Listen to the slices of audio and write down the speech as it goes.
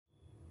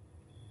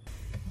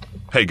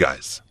Hey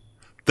guys,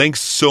 thanks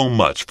so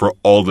much for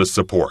all the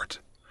support.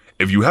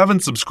 If you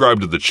haven't subscribed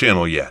to the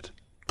channel yet,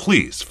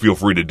 please feel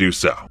free to do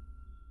so.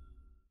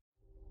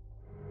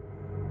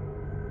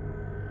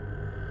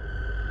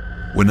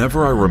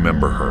 Whenever I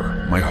remember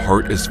her, my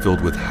heart is filled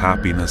with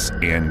happiness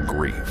and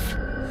grief.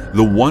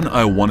 The one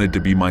I wanted to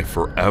be my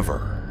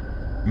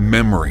forever.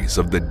 Memories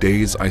of the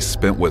days I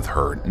spent with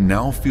her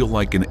now feel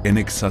like an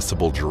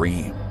inaccessible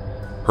dream.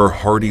 Her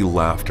hearty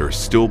laughter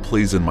still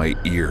plays in my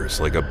ears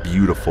like a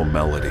beautiful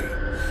melody.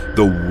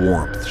 The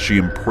warmth she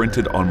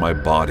imprinted on my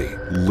body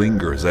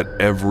lingers at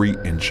every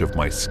inch of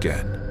my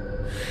skin.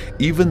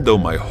 Even though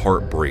my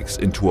heart breaks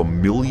into a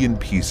million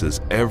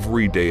pieces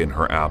every day in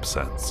her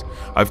absence,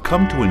 I've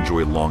come to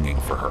enjoy longing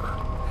for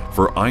her,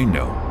 for I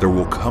know there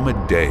will come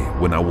a day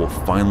when I will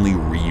finally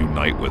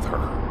reunite with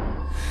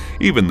her.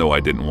 Even though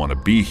I didn't want to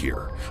be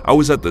here, I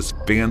was at this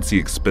fancy,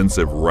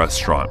 expensive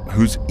restaurant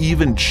whose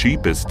even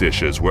cheapest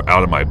dishes were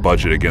out of my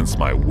budget against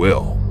my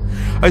will.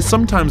 I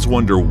sometimes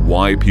wonder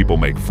why people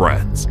make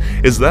friends.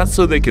 Is that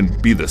so they can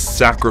be the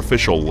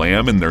sacrificial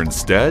lamb in their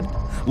instead?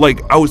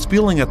 Like I was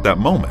feeling at that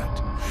moment.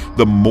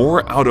 The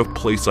more out of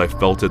place I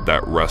felt at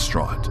that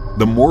restaurant,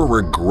 the more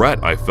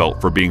regret I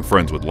felt for being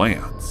friends with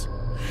Lance.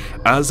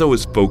 As I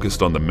was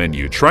focused on the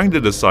menu, trying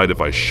to decide if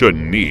I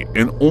shouldn't eat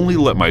and only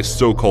let my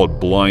so-called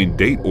blind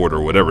date order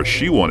whatever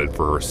she wanted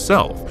for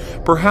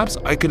herself, perhaps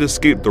I could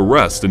escape the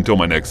rest until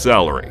my next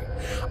salary,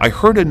 I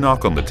heard a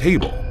knock on the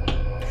table.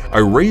 I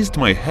raised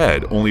my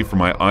head only for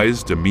my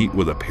eyes to meet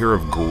with a pair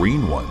of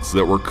green ones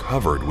that were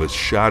covered with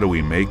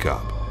shadowy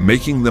makeup,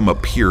 making them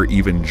appear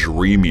even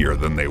dreamier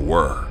than they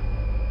were.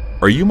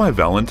 "Are you my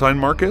Valentine,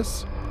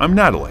 Marcus? I'm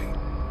Natalie."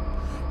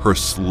 Her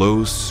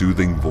slow,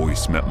 soothing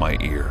voice met my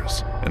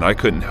ears, and I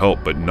couldn't help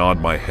but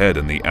nod my head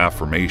in the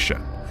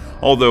affirmation,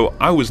 although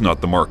I was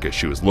not the Marcus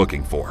she was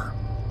looking for.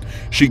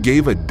 She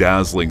gave a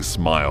dazzling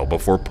smile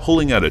before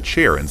pulling out a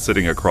chair and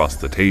sitting across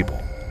the table.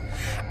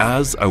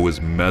 As I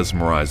was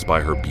mesmerized by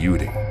her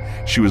beauty,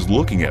 she was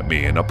looking at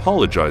me and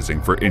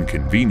apologizing for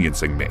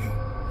inconveniencing me.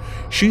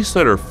 She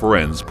said her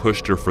friends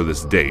pushed her for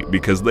this date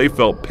because they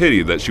felt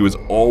pity that she was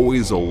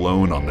always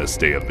alone on this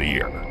day of the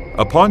year.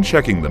 Upon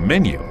checking the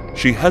menu,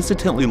 she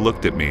hesitantly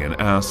looked at me and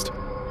asked,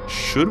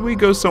 "Should we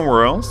go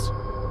somewhere else?"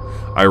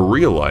 I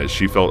realized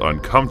she felt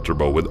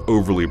uncomfortable with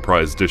overly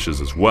priced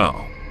dishes as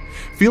well.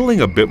 Feeling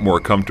a bit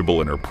more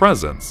comfortable in her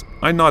presence,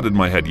 I nodded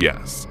my head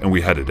yes, and we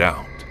headed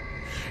out.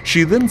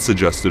 She then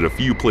suggested a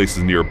few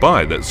places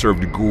nearby that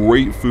served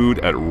great food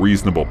at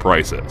reasonable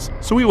prices,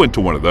 so we went to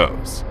one of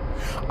those.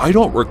 I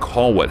don't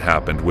recall what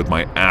happened with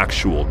my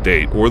actual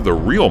date or the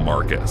real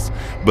Marcus,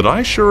 but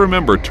I sure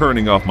remember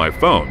turning off my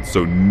phone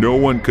so no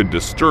one could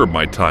disturb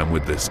my time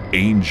with this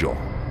angel.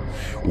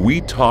 We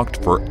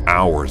talked for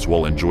hours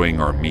while enjoying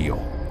our meal.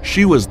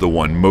 She was the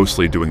one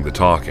mostly doing the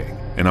talking,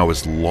 and I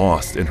was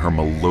lost in her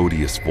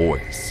melodious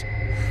voice.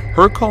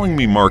 Her calling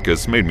me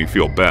Marcus made me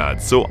feel bad,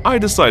 so I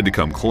decided to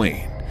come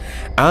clean.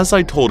 As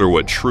I told her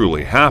what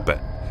truly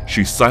happened,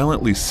 she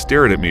silently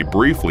stared at me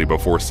briefly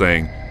before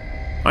saying,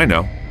 "I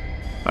know.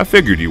 I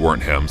figured you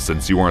weren't him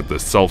since you weren't the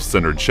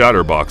self-centered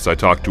chatterbox I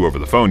talked to over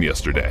the phone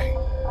yesterday."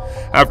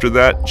 After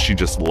that, she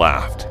just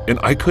laughed, and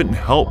I couldn't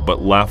help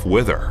but laugh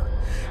with her.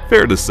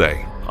 Fair to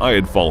say, I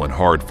had fallen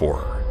hard for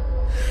her.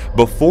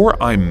 Before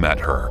I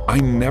met her, I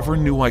never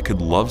knew I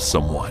could love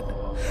someone.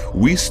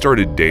 We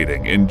started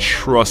dating, and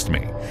trust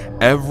me,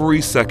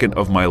 every second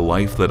of my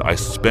life that I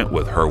spent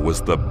with her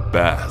was the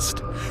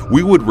best.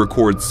 We would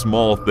record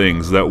small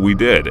things that we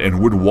did and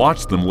would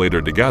watch them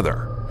later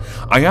together.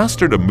 I asked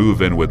her to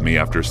move in with me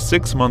after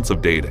 6 months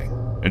of dating,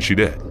 and she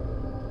did.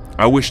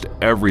 I wished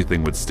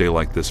everything would stay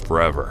like this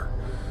forever.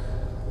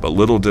 But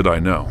little did I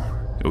know,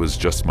 it was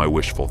just my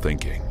wishful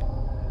thinking.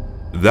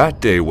 That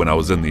day when I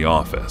was in the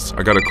office,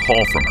 I got a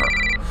call from her.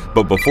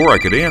 But before I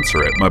could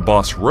answer it, my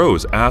boss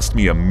Rose asked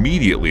me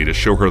immediately to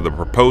show her the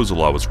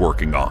proposal I was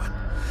working on.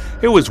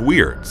 It was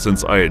weird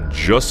since I had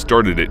just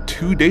started it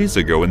 2 days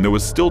ago and there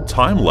was still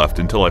time left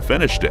until I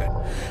finished it,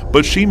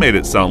 but she made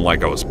it sound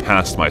like I was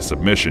past my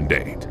submission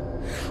date.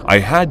 I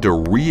had to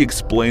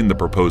re-explain the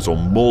proposal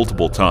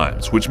multiple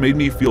times, which made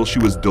me feel she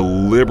was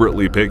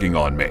deliberately picking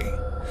on me.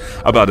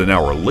 About an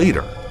hour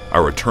later, I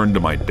returned to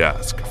my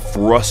desk,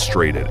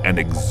 frustrated and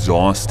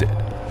exhausted.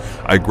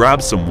 I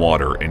grabbed some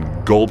water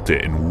and gulped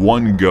it in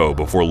one go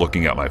before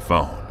looking at my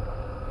phone.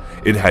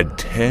 It had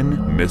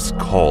 10 missed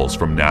calls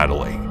from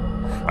Natalie.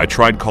 I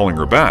tried calling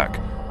her back,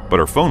 but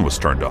her phone was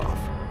turned off.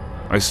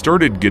 I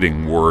started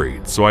getting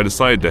worried, so I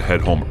decided to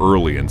head home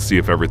early and see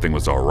if everything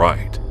was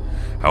alright.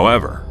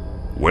 However,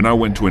 when I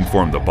went to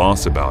inform the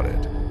boss about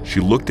it, she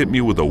looked at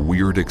me with a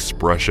weird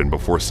expression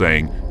before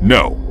saying,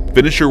 "No,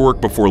 finish your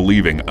work before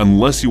leaving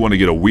unless you want to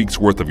get a week's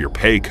worth of your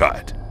pay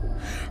cut."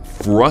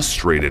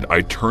 Frustrated,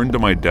 I turned to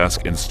my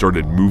desk and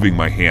started moving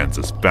my hands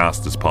as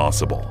fast as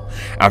possible.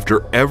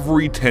 After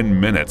every 10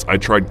 minutes, I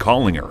tried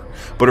calling her,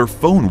 but her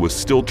phone was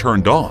still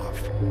turned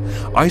off.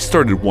 I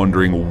started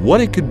wondering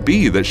what it could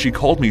be that she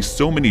called me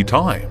so many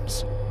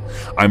times.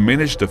 I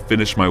managed to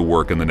finish my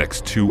work in the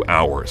next 2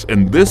 hours,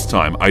 and this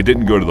time I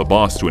didn't go to the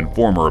boss to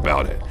inform her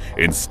about it.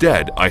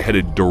 Instead, I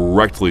headed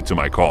directly to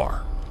my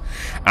car.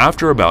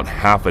 After about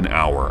half an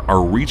hour, I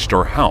reached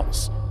our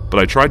house, but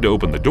I tried to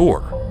open the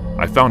door.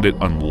 I found it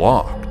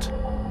unlocked.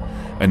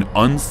 An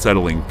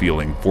unsettling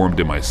feeling formed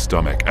in my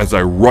stomach as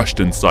I rushed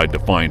inside to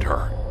find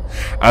her.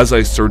 As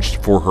I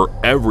searched for her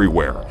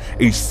everywhere,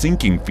 a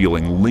sinking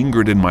feeling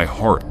lingered in my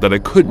heart that I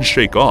couldn't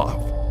shake off.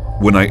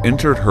 When I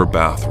entered her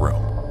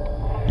bathroom,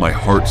 my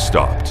heart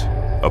stopped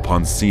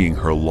upon seeing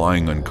her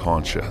lying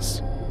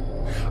unconscious.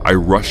 I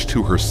rushed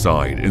to her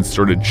side and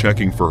started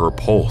checking for her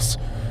pulse,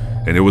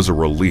 and it was a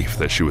relief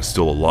that she was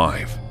still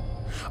alive.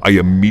 I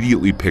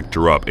immediately picked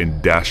her up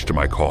and dashed to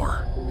my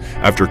car.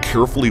 After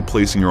carefully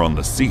placing her on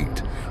the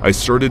seat, I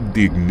started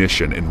the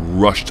ignition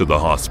and rushed to the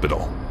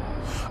hospital.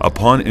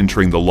 Upon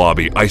entering the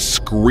lobby, I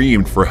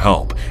screamed for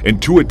help,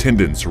 and 2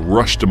 attendants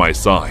rushed to my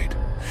side.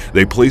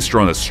 They placed her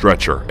on a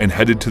stretcher and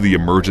headed to the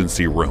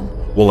emergency room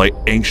while I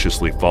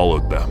anxiously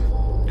followed them.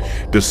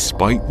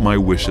 Despite my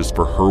wishes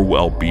for her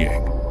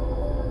well-being,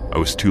 I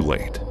was too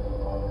late.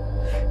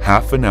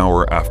 Half an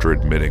hour after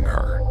admitting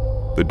her,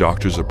 the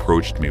doctors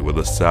approached me with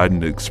a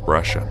saddened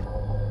expression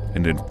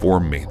and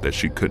informed me that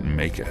she couldn't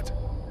make it.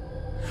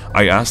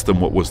 I asked them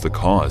what was the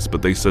cause,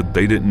 but they said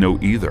they didn't know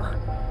either.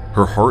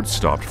 Her heart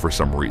stopped for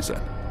some reason.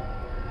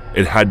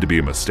 It had to be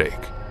a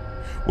mistake.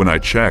 When I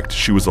checked,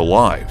 she was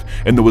alive,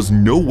 and there was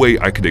no way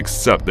I could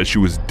accept that she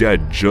was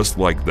dead just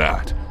like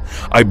that.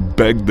 I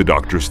begged the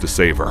doctors to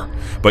save her,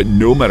 but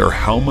no matter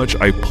how much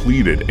I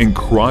pleaded and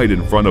cried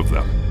in front of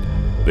them,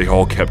 they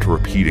all kept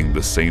repeating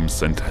the same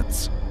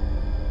sentence.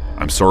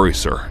 "I'm sorry,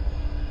 sir.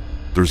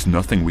 There's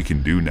nothing we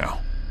can do now."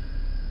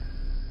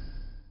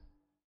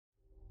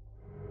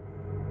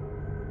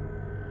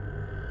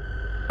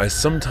 I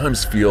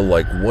sometimes feel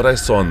like what I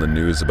saw in the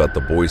news about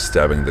the boy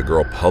stabbing the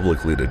girl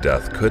publicly to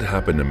death could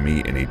happen to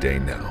me any day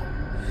now.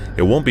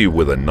 It won't be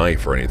with a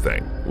knife or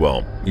anything.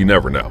 Well, you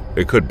never know.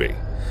 It could be.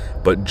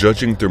 But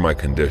judging through my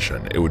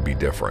condition, it would be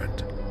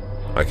different.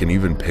 I can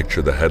even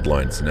picture the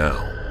headlines now.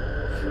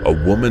 A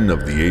woman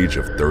of the age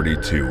of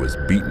 32 was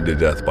beaten to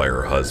death by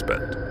her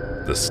husband.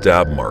 The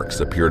stab marks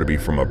appear to be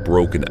from a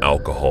broken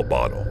alcohol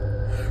bottle.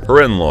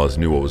 Her in-laws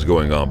knew what was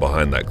going on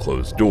behind that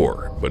closed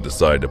door, but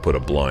decided to put a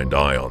blind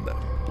eye on them.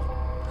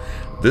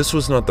 This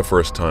was not the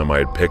first time I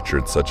had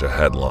pictured such a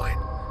headline.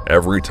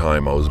 Every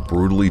time I was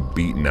brutally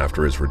beaten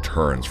after his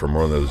returns from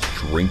one of those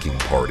drinking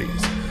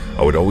parties,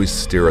 I would always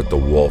stare at the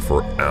wall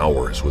for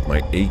hours with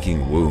my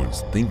aching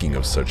wounds thinking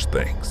of such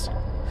things.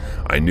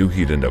 I knew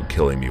he'd end up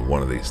killing me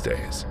one of these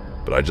days,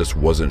 but I just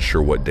wasn't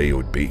sure what day it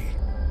would be.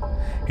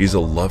 He's a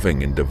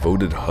loving and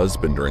devoted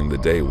husband during the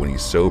day when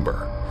he's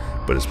sober,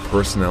 but his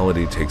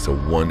personality takes a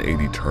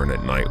 180 turn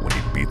at night when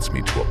he beats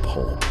me to a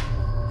pulp.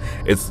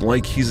 It's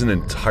like he's an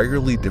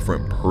entirely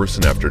different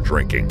person after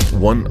drinking,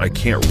 one I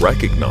can't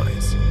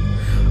recognize.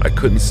 I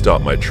couldn't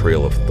stop my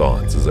trail of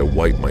thoughts as I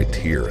wiped my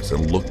tears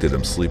and looked at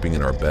him sleeping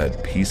in our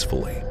bed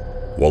peacefully,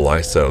 while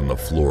I sat on the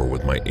floor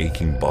with my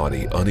aching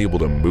body unable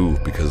to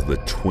move because of the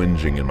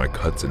twinging in my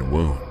cuts and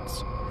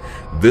wounds.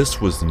 This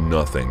was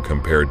nothing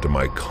compared to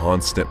my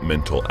constant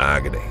mental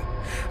agony.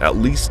 At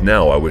least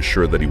now I was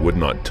sure that he would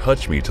not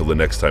touch me till the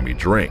next time he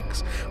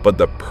drinks, but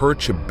the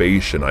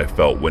perturbation I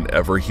felt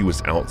whenever he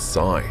was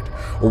outside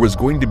or was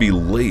going to be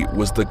late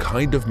was the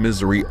kind of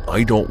misery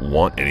I don't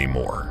want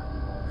anymore.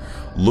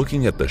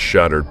 Looking at the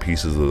shattered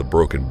pieces of the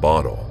broken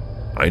bottle,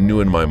 I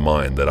knew in my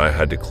mind that I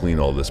had to clean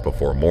all this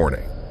before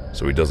morning,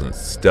 so he doesn't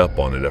step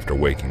on it after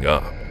waking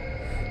up.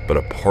 But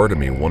a part of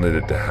me wanted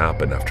it to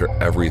happen after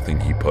everything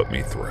he put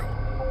me through.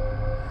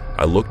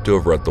 I looked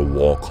over at the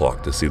wall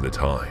clock to see the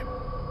time.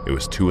 It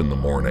was 2 in the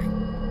morning.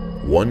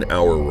 1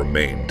 hour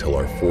remained till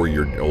our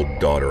 4-year-old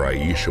daughter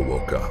Aisha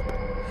woke up.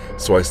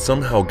 So I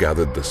somehow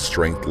gathered the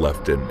strength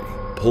left in me,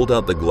 pulled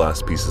out the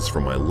glass pieces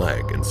from my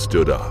leg, and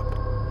stood up.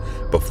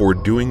 Before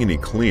doing any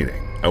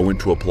cleaning, I went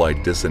to apply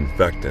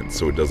disinfectant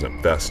so it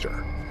doesn't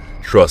fester.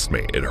 Trust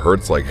me, it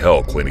hurts like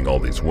hell cleaning all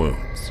these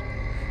wounds.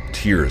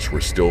 Tears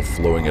were still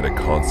flowing at a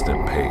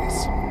constant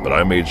pace, but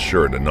I made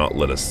sure to not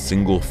let a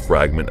single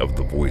fragment of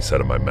the voice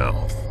out of my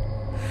mouth.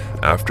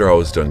 After I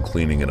was done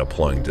cleaning and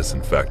applying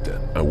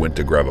disinfectant, I went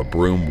to grab a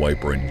broom,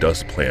 wiper, and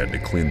dustpan to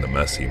clean the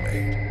mess he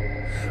made.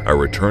 I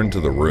returned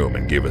to the room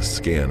and gave a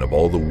scan of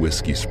all the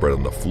whiskey spread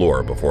on the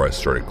floor before I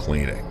started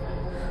cleaning.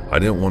 I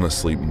didn't want to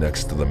sleep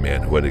next to the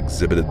man who had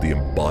exhibited the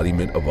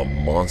embodiment of a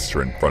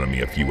monster in front of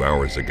me a few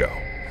hours ago,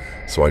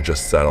 so I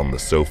just sat on the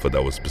sofa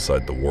that was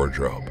beside the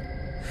wardrobe.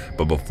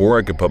 But before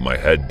I could put my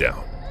head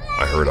down,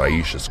 I heard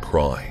Aisha's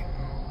cry.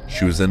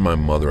 She was in my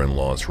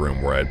mother-in-law's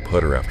room where I had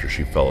put her after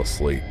she fell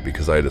asleep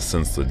because I had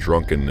sensed the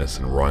drunkenness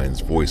in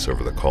Ryan's voice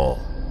over the call.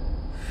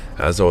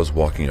 As I was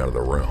walking out of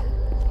the room,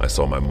 I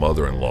saw my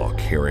mother-in-law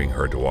carrying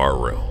her to our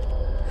room.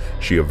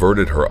 She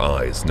averted her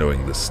eyes,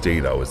 knowing the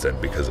state I was in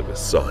because of his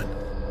son.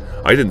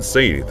 I didn't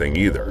say anything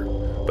either,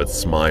 but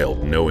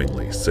smiled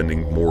knowingly,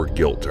 sending more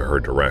guilt to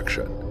her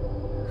direction.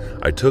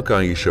 I took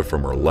Aisha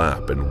from her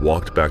lap and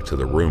walked back to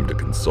the room to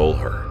console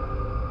her.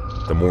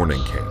 The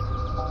morning came.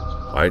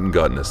 I hadn't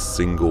gotten a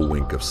single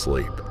wink of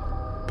sleep,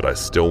 but I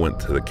still went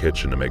to the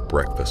kitchen to make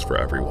breakfast for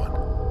everyone.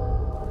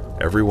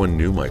 Everyone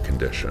knew my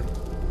condition,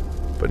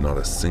 but not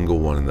a single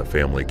one in the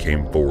family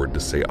came forward to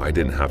say I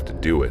didn't have to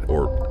do it,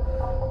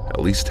 or at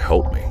least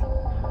help me.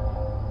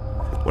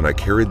 When I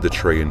carried the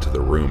tray into the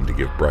room to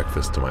give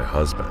breakfast to my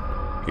husband,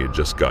 he had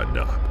just gotten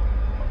up.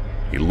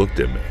 He looked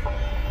at me,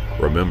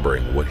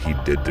 remembering what he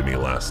did to me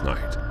last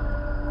night,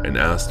 and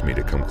asked me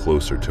to come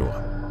closer to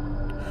him.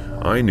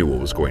 I knew what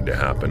was going to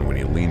happen when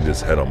he leaned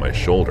his head on my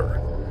shoulder.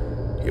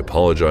 He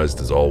apologized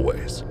as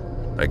always.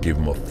 I gave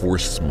him a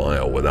forced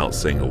smile without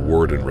saying a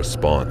word in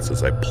response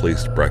as I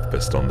placed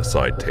breakfast on the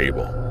side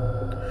table.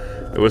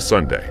 It was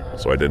Sunday,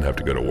 so I didn't have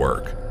to go to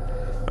work.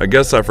 I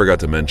guess I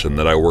forgot to mention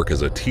that I work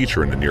as a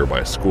teacher in a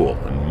nearby school,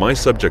 and my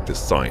subject is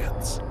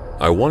science.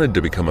 I wanted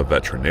to become a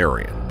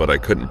veterinarian, but I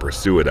couldn't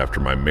pursue it after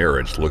my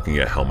marriage, looking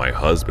at how my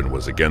husband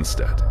was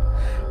against it.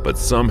 But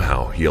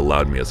somehow he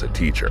allowed me as a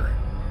teacher.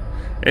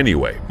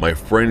 Anyway, my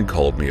friend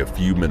called me a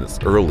few minutes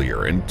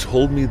earlier and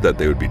told me that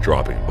they would be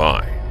dropping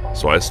by,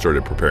 so I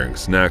started preparing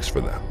snacks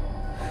for them.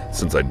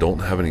 Since I don't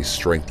have any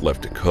strength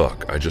left to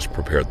cook, I just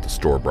prepared the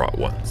store-bought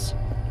ones.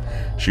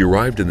 She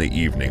arrived in the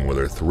evening with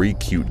her 3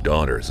 cute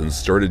daughters and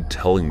started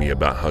telling me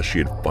about how she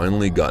had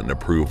finally gotten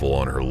approval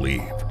on her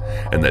leave,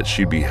 and that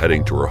she'd be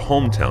heading to her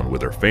hometown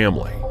with her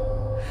family.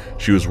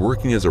 She was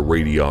working as a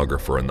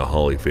radiographer in the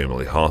Holly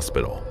Family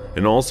Hospital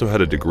and also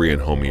had a degree in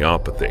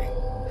homeopathy.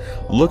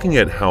 Looking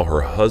at how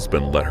her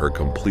husband let her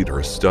complete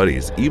her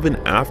studies even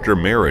after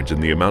marriage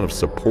and the amount of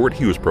support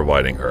he was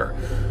providing her,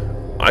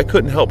 I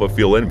couldn't help but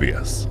feel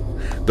envious.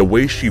 The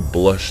way she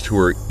blushed to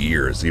her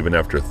ears even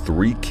after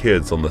 3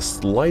 kids on the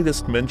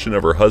slightest mention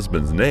of her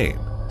husband's name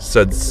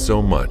said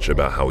so much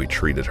about how he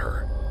treated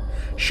her.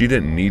 She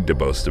didn't need to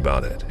boast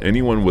about it.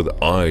 Anyone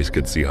with eyes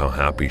could see how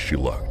happy she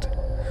looked.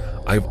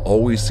 I've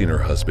always seen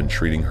her husband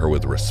treating her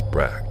with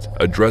respect,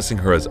 addressing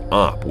her as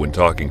Op when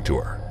talking to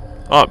her.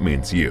 Op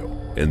means you,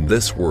 and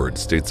this word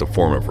states a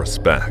form of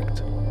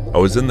respect. I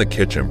was in the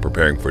kitchen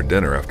preparing for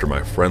dinner after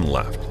my friend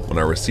left when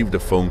I received a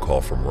phone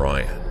call from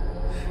Ryan.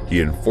 He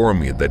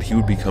informed me that he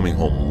would be coming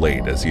home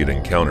late as he had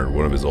encountered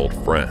one of his old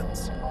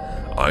friends.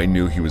 I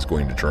knew he was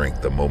going to drink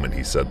the moment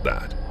he said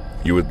that.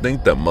 You would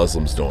think that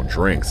Muslims don't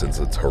drink since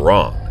it's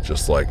haram,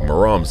 just like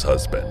Maram's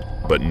husband,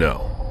 but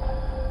no.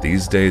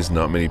 These days,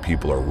 not many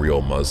people are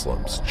real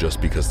Muslims just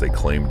because they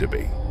claim to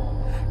be.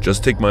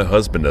 Just take my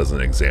husband as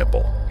an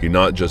example. He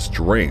not just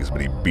drinks,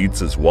 but he beats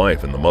his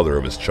wife and the mother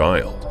of his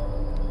child.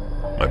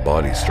 My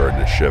body started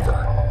to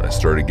shiver. I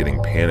started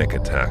getting panic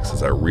attacks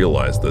as I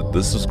realized that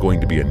this was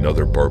going to be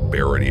another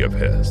barbarity of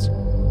his.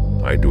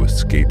 I had to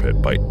escape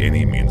it by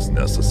any means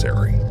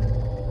necessary.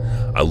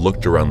 I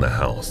looked around the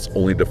house,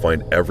 only to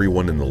find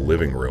everyone in the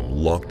living room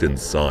locked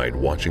inside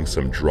watching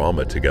some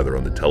drama together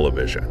on the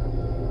television.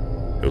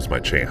 It was my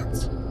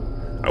chance.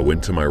 I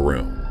went to my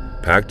room,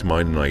 packed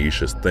mine and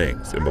Aisha's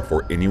things, and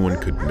before anyone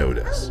could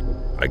notice,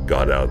 I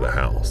got out of the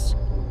house.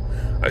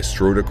 I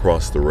strode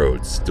across the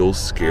road, still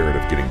scared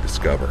of getting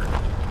discovered.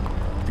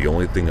 The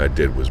only thing I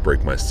did was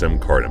break my SIM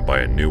card and buy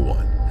a new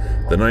one.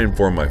 Then I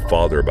informed my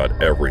father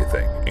about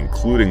everything,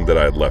 including that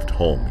I had left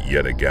home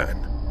yet again.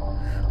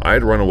 I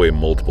had run away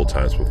multiple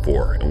times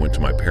before and went to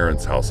my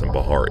parents' house in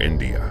Bihar,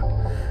 India,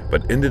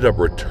 but ended up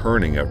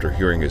returning after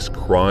hearing his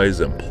cries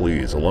and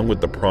pleas along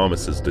with the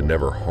promises to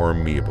never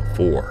harm me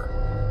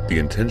before. The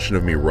intention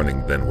of me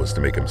running then was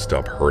to make him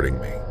stop hurting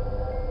me.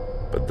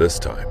 But this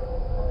time,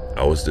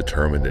 I was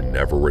determined to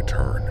never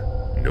return,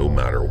 no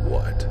matter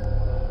what.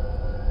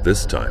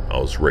 This time, I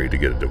was ready to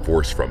get a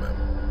divorce from him,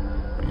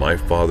 and my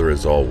father,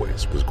 as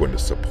always, was going to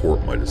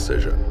support my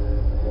decision.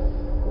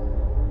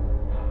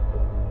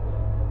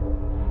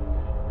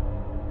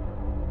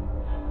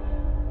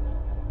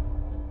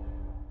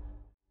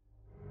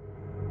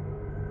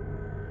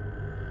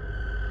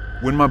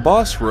 When my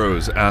boss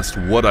Rose asked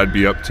what I'd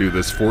be up to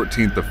this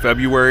 14th of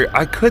February,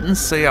 I couldn't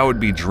say I would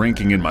be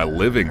drinking in my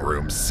living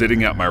room,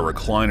 sitting at my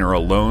recliner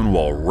alone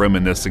while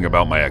reminiscing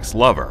about my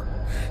ex-lover.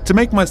 To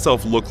make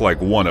myself look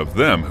like one of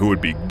them who would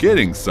be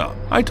getting some,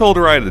 I told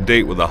her I had a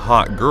date with a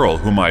hot girl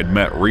whom I'd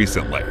met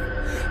recently.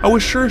 I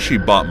was sure she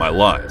bought my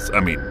lies.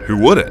 I mean, who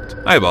wouldn't?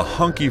 I have a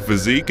hunky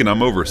physique and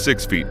I'm over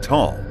 6 feet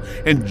tall,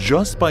 and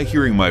just by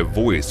hearing my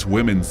voice,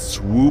 women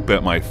swoop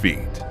at my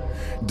feet.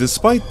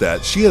 Despite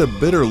that, she had a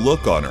bitter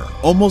look on her,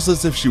 almost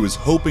as if she was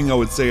hoping I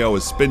would say I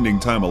was spending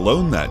time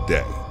alone that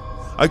day.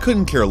 I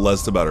couldn't care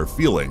less about her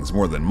feelings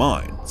more than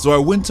mine, so I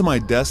went to my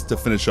desk to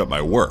finish up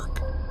my work.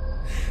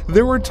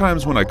 There were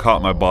times when I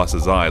caught my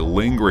boss's eye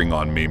lingering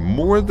on me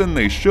more than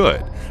they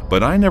should,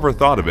 but I never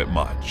thought of it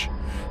much.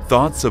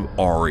 Thoughts of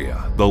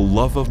Aria, the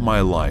love of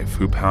my life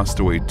who passed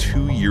away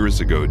 2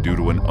 years ago due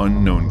to an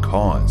unknown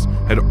cause,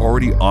 had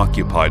already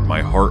occupied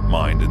my heart,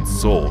 mind, and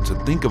soul to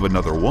think of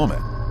another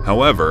woman.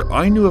 However,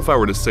 I knew if I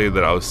were to say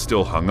that I was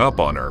still hung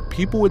up on her,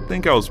 people would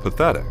think I was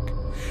pathetic.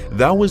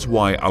 That was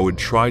why I would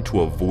try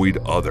to avoid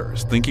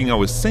others, thinking I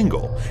was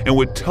single, and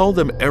would tell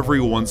them every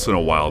once in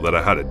a while that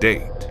I had a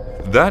date.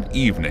 That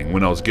evening,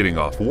 when I was getting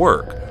off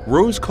work,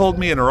 Rose called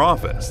me in her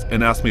office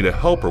and asked me to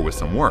help her with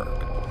some work.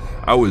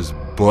 I was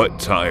butt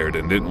tired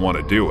and didn't want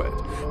to do it.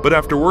 But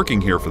after working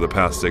here for the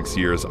past 6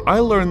 years, I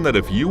learned that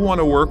if you want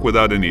to work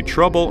without any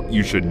trouble,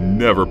 you should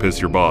never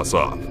piss your boss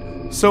off.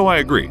 So I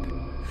agreed.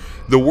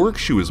 The work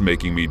she was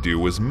making me do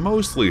was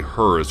mostly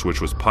hers,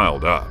 which was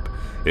piled up.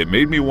 It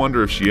made me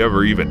wonder if she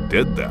ever even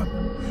did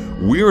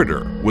them.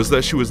 Weirder was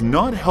that she was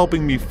not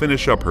helping me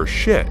finish up her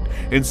shit.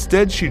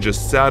 Instead, she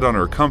just sat on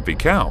her comfy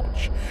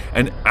couch.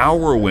 An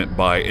hour went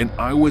by and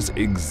I was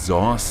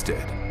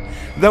exhausted.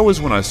 That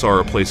was when I saw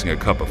her placing a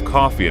cup of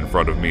coffee in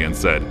front of me and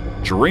said,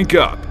 "Drink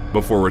up,"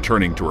 before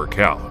returning to her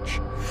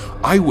couch.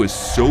 I was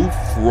so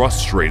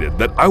frustrated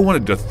that I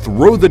wanted to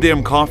throw the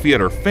damn coffee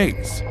at her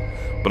face,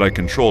 but I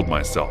controlled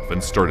myself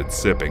and started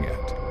sipping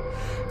it.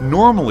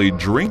 Normally,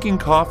 drinking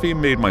coffee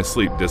made my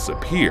sleep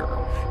disappear,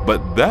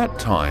 but that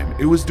time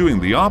it was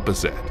doing the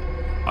opposite.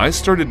 I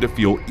started to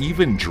feel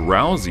even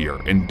drowsier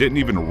and didn't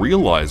even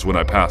realize when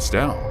I passed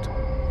out.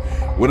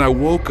 When I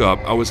woke up,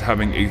 I was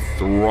having a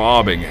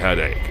throbbing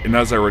headache, and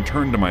as I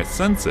returned to my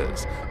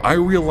senses, I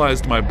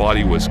realized my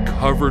body was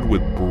covered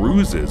with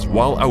bruises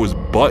while I was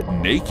butt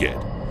naked.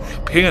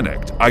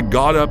 Panicked, I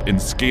got up and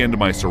scanned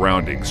my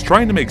surroundings,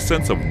 trying to make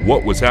sense of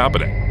what was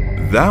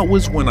happening. That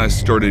was when I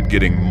started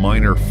getting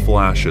minor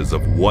flashes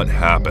of what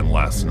happened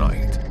last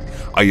night.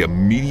 I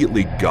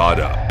immediately got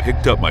up,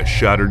 picked up my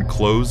shattered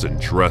clothes, and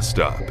dressed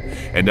up.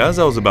 And as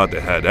I was about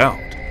to head out,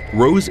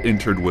 Rose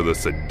entered with a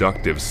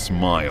seductive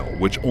smile,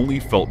 which only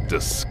felt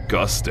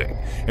disgusting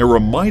and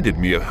reminded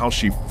me of how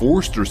she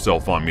forced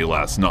herself on me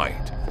last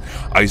night.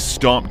 I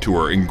stomped to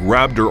her and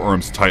grabbed her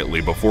arms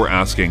tightly before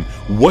asking,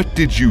 "What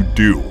did you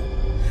do?"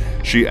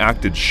 She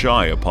acted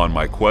shy upon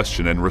my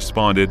question and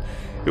responded,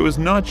 "It was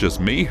not just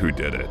me who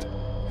did it."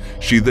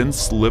 She then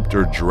slipped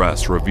her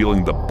dress,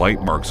 revealing the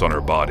bite marks on her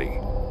body.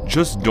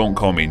 "Just don't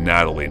call me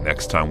Natalie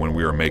next time when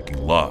we are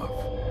making love."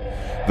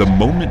 The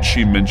moment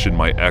she mentioned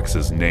my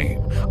ex's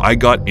name, I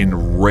got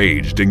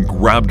enraged and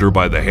grabbed her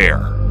by the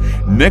hair.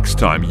 "Next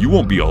time, you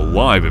won't be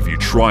alive if you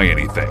try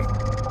anything."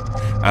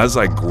 As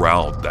I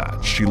growled that,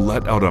 she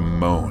let out a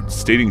moan,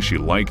 stating she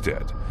liked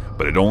it,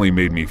 but it only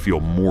made me feel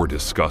more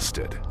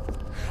disgusted.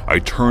 I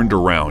turned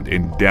around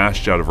and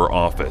dashed out of her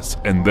office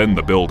and then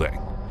the building.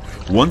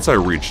 Once I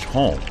reached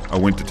home, I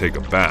went to take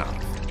a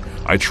bath.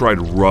 I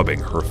tried rubbing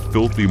her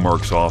filthy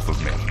marks off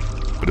of me,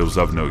 but it was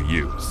of no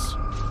use.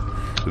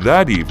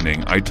 That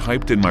evening, I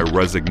typed in my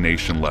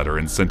resignation letter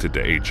and sent it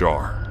to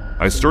HR.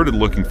 I started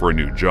looking for a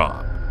new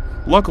job,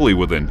 luckily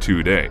within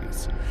 2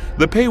 days.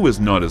 The pay was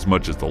not as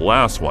much as the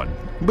last one,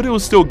 but it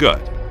was still good.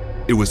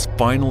 It was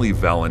finally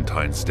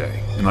Valentine's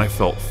Day, and I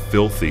felt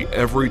filthy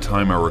every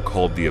time I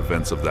recalled the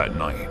events of that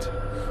night.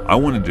 I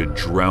wanted to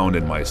drown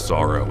in my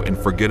sorrow and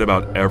forget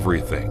about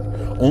everything,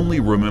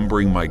 only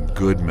remembering my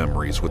good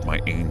memories with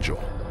my angel.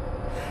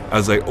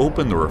 As I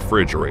opened the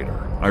refrigerator,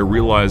 I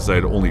realized I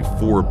had only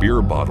 4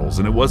 beer bottles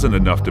and it wasn't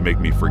enough to make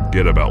me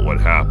forget about what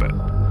happened.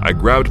 I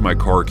grabbed my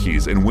car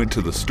keys and went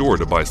to the store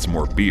to buy some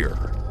more beer.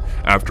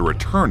 After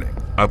returning,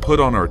 I put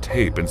on our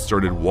tape and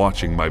started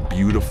watching my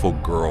beautiful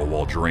girl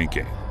while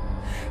drinking.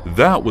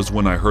 That was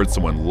when I heard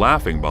someone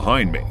laughing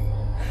behind me.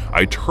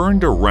 I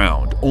turned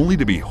around only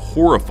to be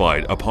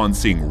horrified upon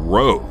seeing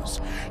Rose.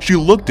 She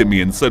looked at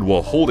me and said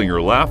while holding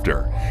her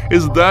laughter,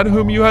 "Is that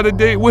whom you had a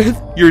date with?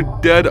 Your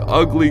dead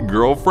ugly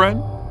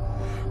girlfriend?"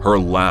 Her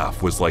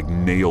laugh was like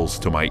nails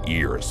to my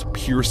ears,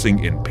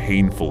 piercing and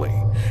painfully,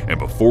 and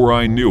before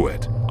I knew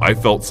it, I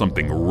felt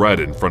something red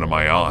in front of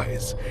my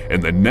eyes,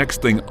 and the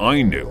next thing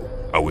I knew,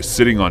 I was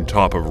sitting on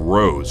top of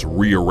Rose,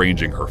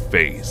 rearranging her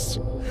face.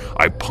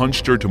 I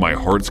punched her to my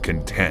heart's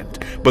content,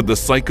 but the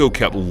psycho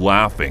kept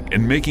laughing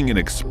and making an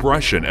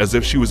expression as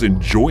if she was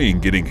enjoying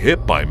getting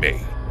hit by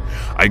me.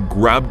 I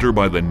grabbed her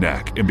by the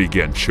neck and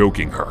began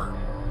choking her.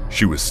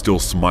 She was still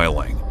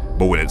smiling,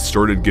 but when it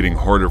started getting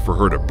harder for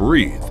her to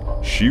breathe,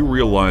 she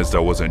realized I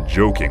wasn't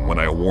joking when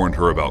I warned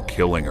her about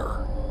killing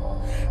her.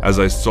 As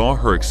I saw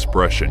her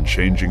expression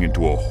changing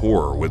into a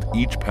horror with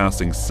each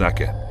passing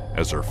second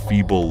as her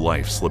feeble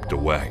life slipped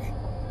away,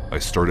 I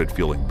started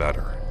feeling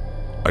better.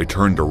 I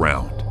turned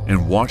around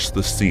and watched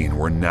the scene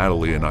where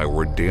Natalie and I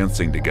were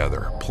dancing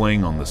together,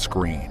 playing on the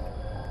screen.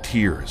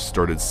 Tears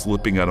started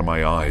slipping out of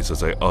my eyes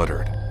as I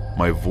uttered,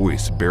 my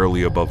voice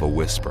barely above a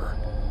whisper,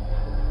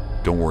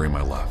 "Don't worry,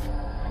 my love.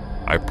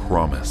 I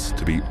promise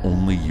to be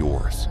only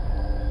yours,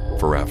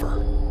 forever."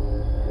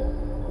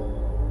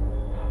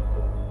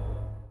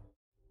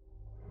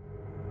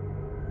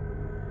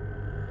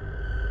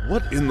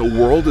 What in the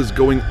world is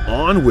going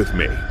on with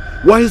me?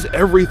 Why is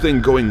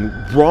everything going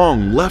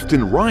wrong left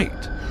and right?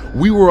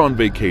 We were on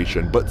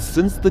vacation, but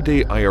since the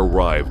day I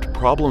arrived,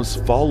 problems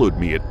followed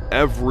me at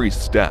every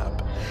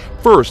step.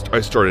 First,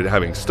 I started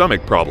having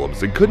stomach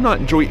problems and could not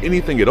enjoy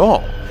anything at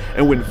all.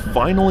 And when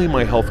finally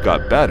my health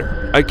got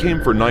better, I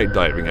came for night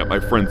diving at my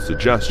friend's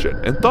suggestion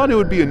and thought it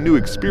would be a new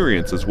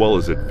experience as well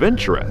as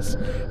adventurous.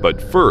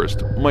 But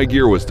first, my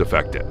gear was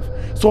defective,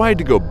 so I had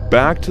to go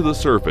back to the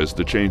surface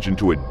to change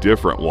into a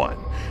different one.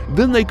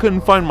 Then they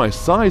couldn't find my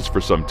size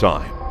for some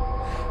time.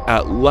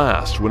 At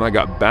last, when I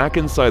got back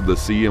inside the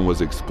sea and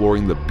was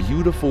exploring the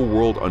beautiful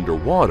world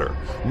underwater,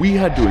 we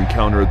had to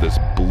encounter this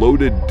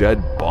bloated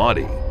dead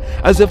body.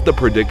 As if the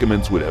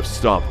predicaments would have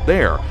stopped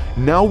there,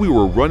 now we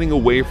were running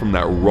away from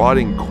that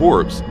rotting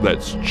corpse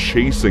that's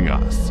chasing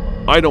us.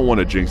 I don't want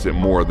to jinx it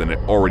more than it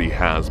already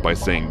has by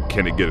saying,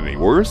 can it get any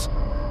worse?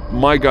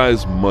 My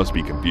guys must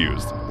be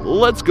confused.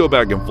 Let's go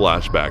back and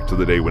flashback to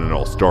the day when it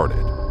all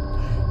started.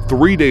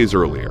 3 days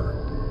earlier.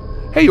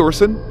 Hey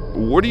Orson,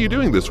 what are you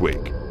doing this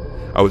week?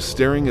 I was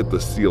staring at the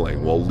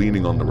ceiling while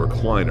leaning on the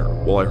recliner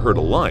while I heard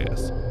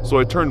Elias, so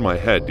I turned my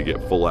head to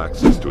get full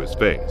access to his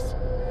face.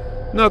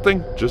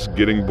 Nothing, just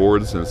getting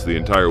bored since the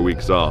entire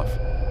week's off.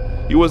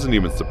 He wasn't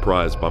even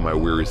surprised by my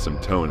wearisome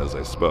tone as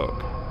I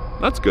spoke.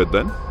 That's good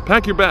then.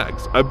 Pack your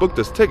bags. I booked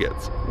us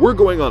tickets. We're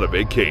going on a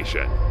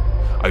vacation.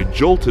 I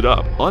jolted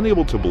up,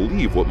 unable to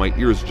believe what my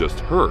ears just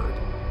heard.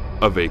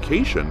 A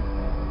vacation?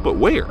 But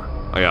where?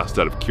 I asked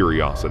out of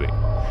curiosity.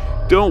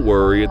 Don't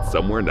worry, it's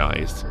somewhere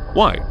nice.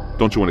 Why?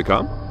 Don't you want to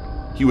come?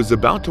 He was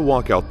about to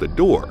walk out the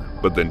door,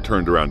 but then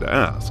turned around to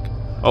ask.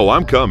 Oh,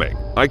 I'm coming.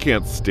 I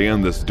can't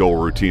stand this dull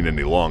routine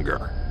any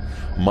longer.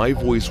 My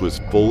voice was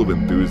full of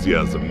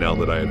enthusiasm now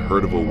that I had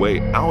heard of a way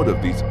out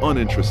of these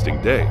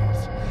uninteresting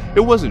days. It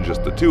wasn't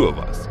just the two of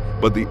us,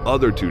 but the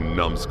other two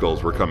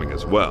numbskulls were coming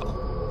as well.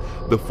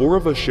 The four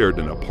of us shared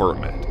an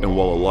apartment, and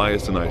while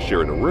Elias and I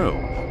shared a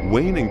room,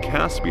 Wayne and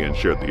Caspian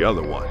shared the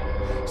other one.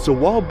 So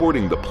while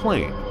boarding the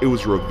plane, it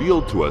was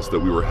revealed to us that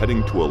we were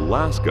heading to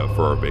Alaska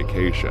for our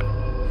vacation.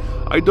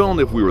 I don't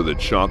know if we were the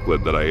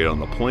chocolate that I ate on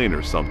the plane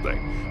or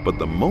something, but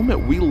the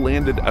moment we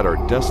landed at our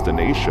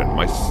destination,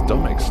 my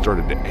stomach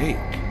started to ache.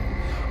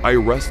 I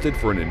rested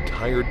for an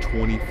entire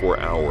 24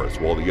 hours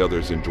while the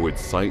others enjoyed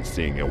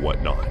sightseeing and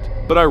whatnot,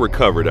 but I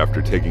recovered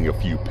after taking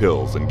a few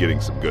pills and getting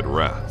some good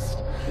rest.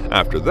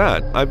 After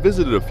that, I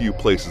visited a few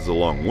places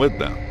along with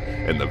them,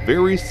 and the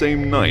very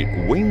same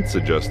night, Wayne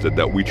suggested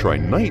that we try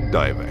night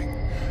diving.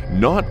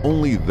 Not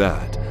only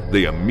that,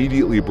 they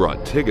immediately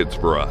brought tickets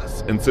for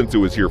us, and since it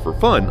was here for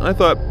fun, I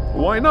thought,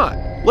 why not?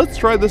 Let's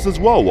try this as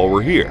well while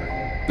we're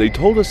here. They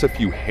told us a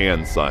few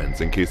hand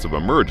signs in case of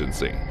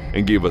emergency,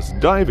 and gave us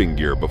diving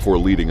gear before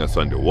leading us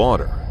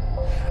underwater.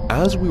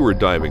 As we were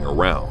diving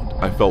around,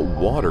 I felt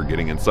water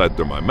getting inside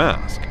through my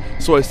mask,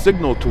 so I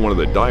signaled to one of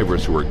the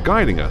divers who were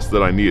guiding us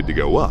that I needed to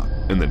go up,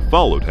 and then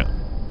followed him.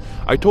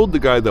 I told the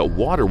guy that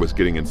water was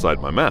getting inside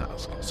my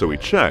mask, so he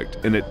checked,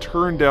 and it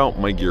turned out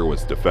my gear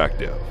was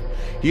defective.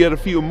 He had a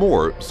few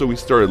more, so we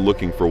started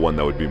looking for one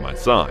that would be my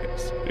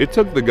size. It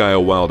took the guy a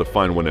while to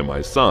find one in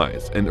my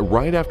size, and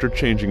right after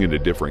changing into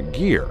different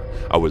gear,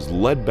 I was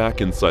led back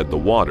inside the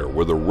water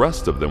where the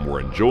rest of them were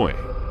enjoying.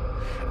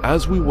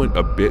 As we went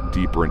a bit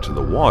deeper into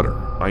the water,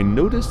 I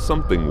noticed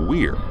something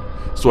weird,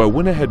 so I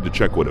went ahead to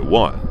check what it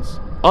was.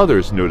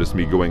 Others noticed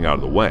me going out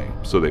of the way,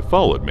 so they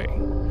followed me.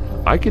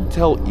 I could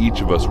tell each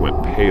of us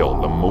went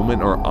pale the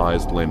moment our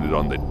eyes landed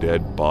on the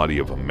dead body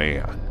of a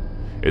man.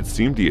 It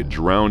seemed he had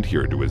drowned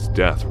here to his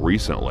death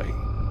recently.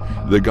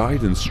 The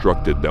guide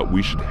instructed that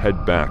we should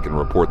head back and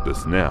report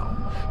this now,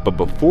 but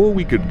before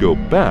we could go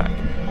back,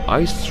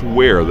 I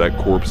swear that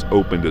corpse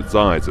opened its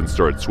eyes and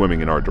started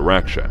swimming in our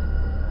direction.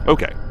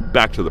 Okay,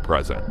 back to the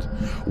present.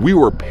 We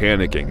were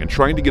panicking and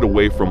trying to get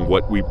away from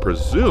what we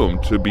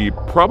presumed to be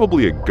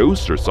probably a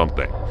ghost or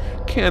something.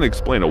 Can't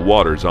explain a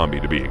water zombie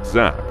to be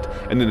exact,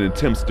 and in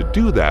attempts to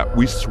do that,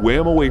 we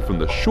swam away from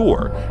the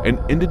shore and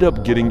ended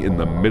up getting in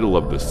the middle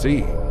of the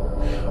sea.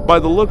 By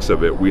the looks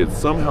of it, we had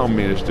somehow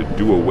managed to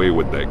do away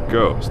with that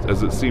ghost,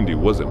 as it seemed he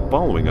wasn't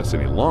following us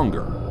any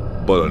longer.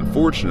 But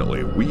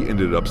unfortunately, we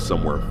ended up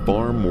somewhere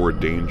far more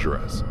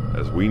dangerous,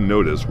 as we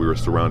noticed we were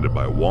surrounded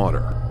by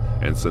water.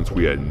 And since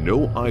we had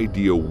no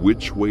idea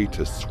which way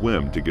to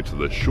swim to get to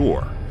the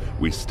shore,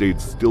 we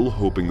stayed still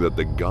hoping that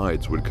the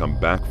guides would come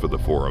back for the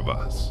four of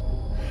us.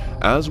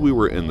 As we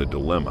were in the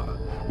dilemma,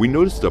 we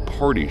noticed a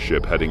party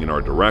ship heading in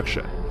our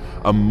direction.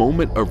 A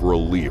moment of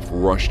relief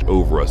rushed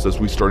over us as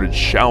we started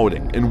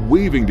shouting and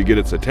waving to get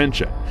its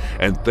attention,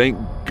 and thank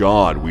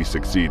God we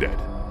succeeded.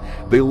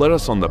 They let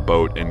us on the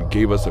boat and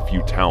gave us a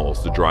few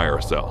towels to dry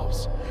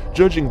ourselves.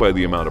 Judging by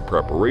the amount of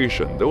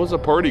preparation, there was a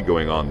party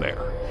going on there,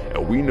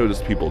 and we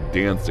noticed people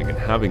dancing and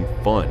having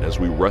fun as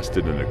we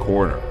rested in a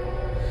corner.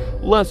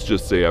 Let's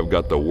just say I've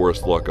got the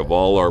worst luck of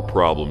all our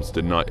problems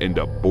did not end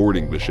up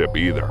boarding the ship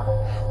either.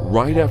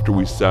 Right after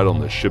we sat on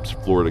the ship's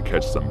floor to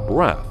catch some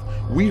breath,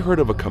 we heard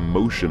of a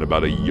commotion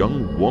about a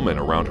young woman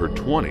around her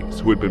 20s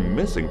who had been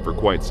missing for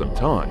quite some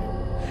time.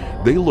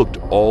 They looked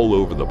all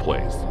over the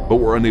place, but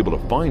were unable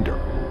to find her.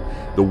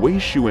 The way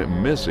she went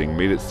missing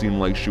made it seem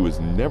like she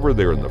was never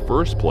there in the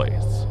first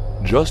place.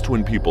 Just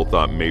when people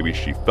thought maybe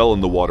she fell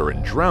in the water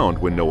and drowned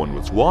when no one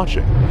was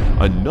watching,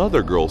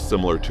 another girl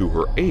similar to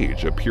her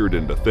age appeared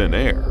into thin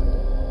air.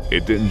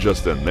 It didn't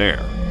just end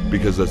there,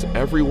 because as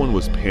everyone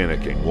was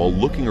panicking while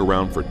looking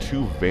around for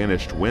two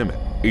vanished women,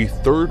 a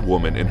third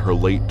woman in her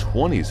late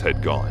 20s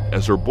had gone,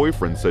 as her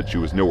boyfriend said she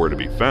was nowhere to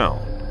be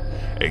found.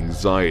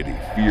 Anxiety,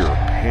 fear,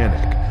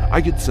 panic.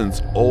 I could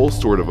sense all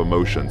sort of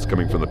emotions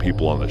coming from the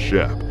people on the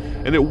ship,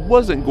 and it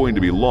wasn't going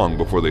to be long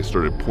before they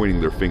started pointing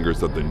their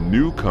fingers at the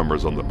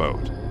newcomers on the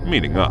boat,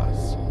 meaning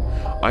us.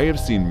 I have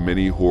seen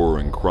many horror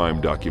and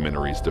crime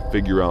documentaries to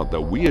figure out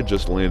that we had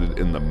just landed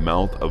in the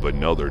mouth of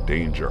another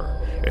danger,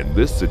 and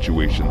this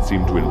situation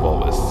seemed to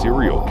involve a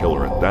serial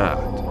killer at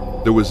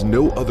that. There was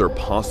no other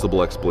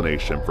possible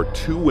explanation for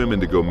two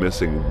women to go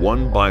missing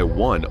one by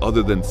one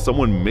other than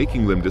someone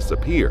making them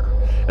disappear,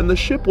 and the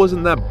ship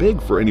wasn't that big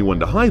for anyone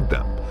to hide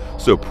them,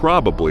 so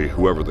probably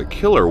whoever the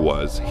killer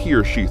was, he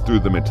or she threw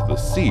them into the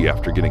sea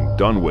after getting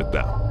done with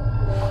them.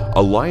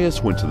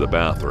 Elias went to the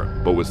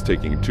bathroom, but was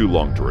taking too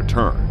long to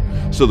return,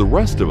 so the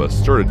rest of us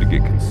started to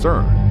get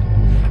concerned.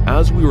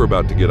 As we were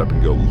about to get up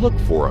and go look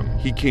for him,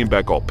 he came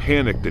back all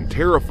panicked and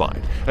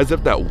terrified, as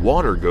if that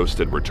water ghost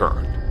had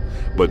returned.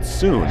 But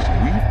soon,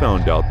 we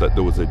found out that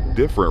there was a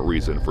different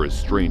reason for his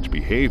strange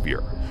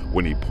behavior,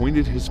 when he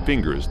pointed his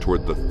fingers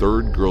toward the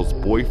third girl's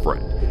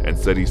boyfriend and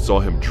said he saw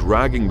him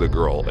dragging the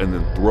girl and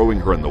then throwing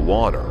her in the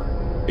water.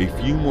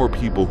 A few more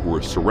people who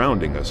were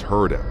surrounding us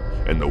heard him,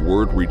 and the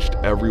word reached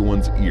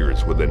everyone's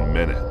ears within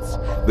minutes.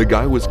 The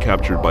guy was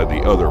captured by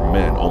the other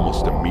men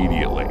almost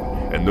immediately,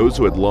 and those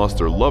who had lost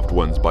their loved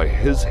ones by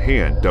his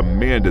hand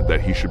demanded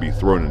that he should be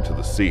thrown into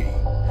the sea.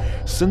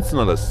 Since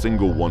not a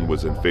single one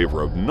was in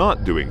favor of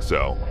not doing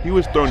so, he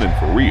was thrown in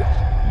for real.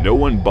 No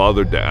one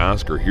bothered to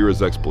ask or hear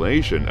his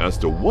explanation as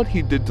to what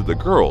he did to the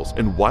girls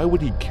and why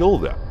would he kill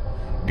them.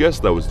 Guess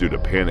that was due to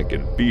panic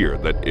and fear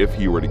that if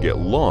he were to get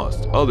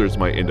lost, others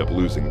might end up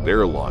losing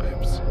their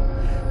lives.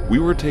 We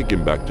were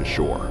taken back to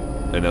shore,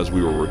 and as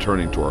we were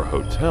returning to our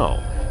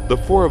hotel, the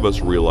four of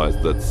us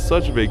realized that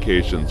such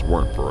vacations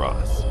weren't for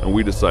us, and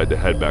we decided to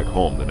head back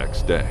home the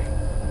next day.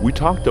 We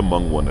talked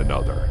among one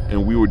another,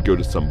 and we would go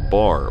to some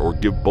bar or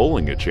give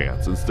bowling a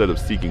chance instead of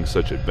seeking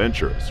such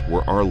adventures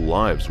where our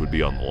lives would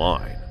be on the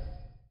line.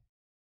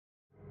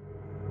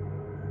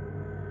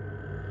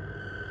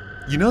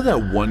 You know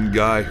that one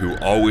guy who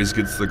always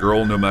gets the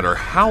girl no matter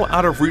how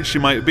out of reach she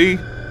might be?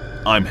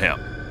 I'm him.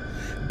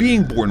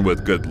 Being born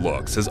with good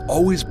looks has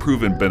always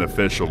proven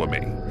beneficial to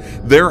me.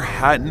 There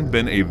hadn't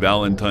been a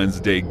Valentine's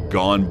Day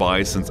gone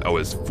by since I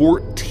was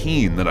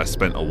 14 that I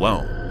spent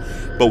alone.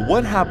 But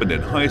what happened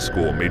in high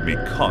school made me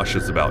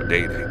cautious about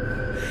dating.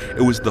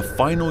 It was the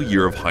final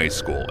year of high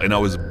school, and I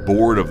was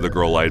bored of the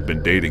girl I had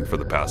been dating for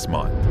the past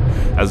month.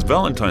 As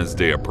Valentine's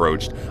Day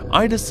approached,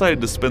 I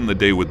decided to spend the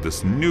day with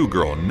this new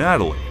girl,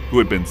 Natalie, who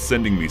had been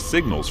sending me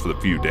signals for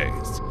the few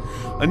days.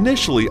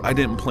 Initially, I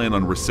didn't plan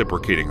on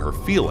reciprocating her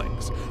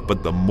feelings,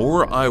 but the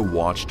more I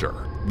watched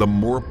her, the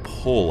more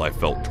pull I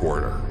felt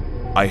toward her.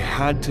 I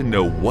had to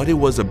know what it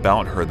was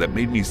about her that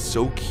made me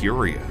so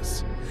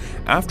curious.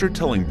 After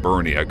telling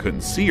Bernie I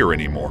couldn't see her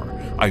anymore,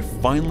 I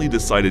finally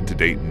decided to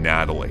date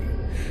Natalie.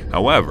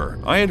 However,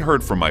 I had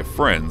heard from my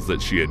friends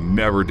that she had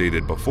never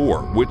dated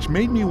before, which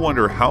made me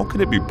wonder how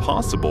could it be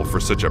possible for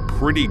such a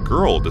pretty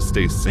girl to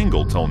stay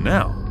single till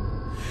now.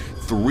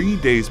 3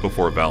 days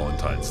before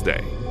Valentine's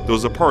Day, there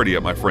was a party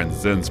at my friend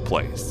Zen's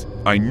place.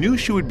 I knew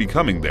she would be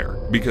coming there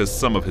because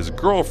some of his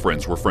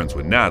girlfriends were friends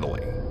with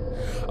Natalie.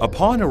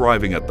 Upon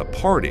arriving at the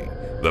party,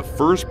 the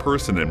first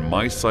person in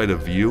my sight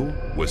of view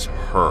was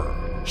her.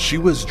 She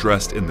was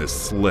dressed in this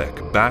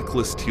slick,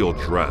 backless teal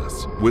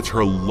dress, which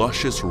her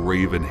luscious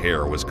raven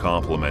hair was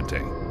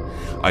complementing.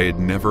 I had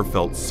never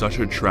felt such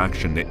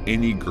attraction to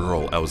any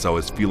girl as I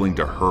was feeling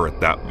to her at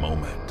that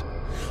moment.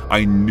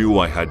 I knew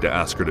I had to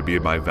ask her to be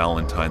my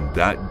Valentine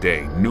that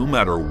day, no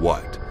matter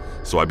what,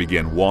 so I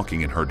began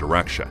walking in her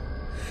direction.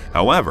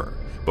 However,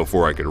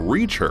 before I could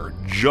reach her,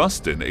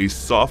 Justin, a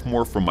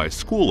sophomore from my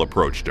school,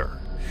 approached her.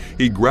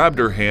 He grabbed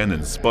her hand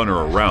and spun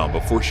her around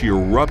before she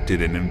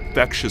erupted in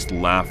infectious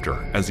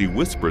laughter as he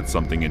whispered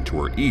something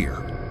into her ear.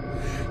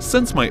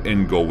 Since my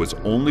end goal was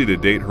only to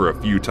date her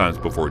a few times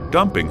before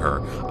dumping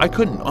her, I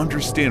couldn't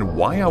understand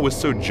why I was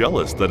so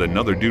jealous that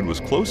another dude was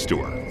close to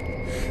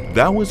her.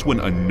 That was when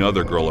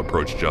another girl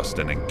approached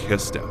Justin and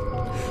kissed him.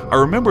 I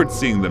remembered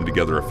seeing them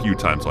together a few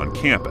times on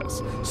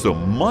campus, so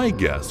my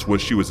guess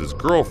was she was his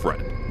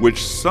girlfriend,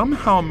 which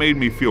somehow made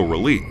me feel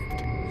relieved.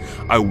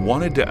 I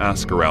wanted to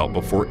ask her out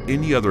before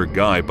any other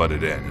guy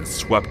butted in and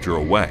swept her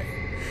away,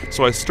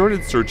 so I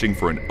started searching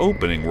for an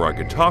opening where I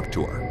could talk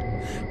to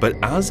her. But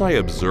as I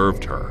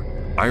observed her,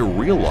 I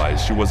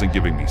realized she wasn't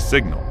giving me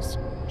signals.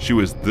 She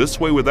was this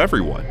way with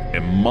everyone,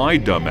 and my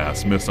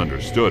dumbass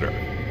misunderstood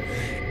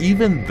her.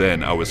 Even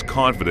then, I was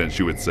confident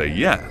she would say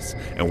yes,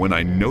 and when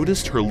I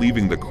noticed her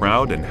leaving the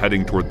crowd and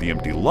heading toward the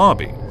empty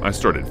lobby, I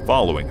started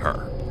following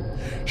her.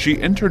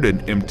 She entered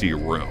an empty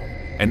room,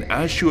 and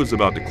as she was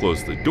about to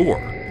close the door,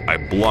 I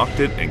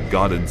blocked it and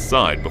got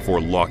inside before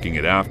locking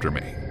it after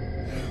me.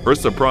 Her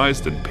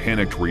surprised and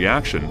panicked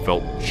reaction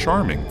felt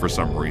charming for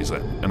some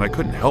reason, and I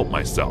couldn't help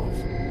myself.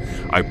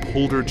 I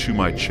pulled her to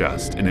my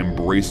chest and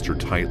embraced her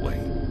tightly.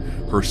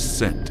 Her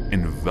scent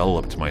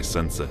enveloped my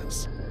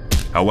senses.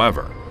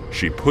 However,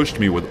 she pushed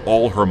me with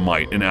all her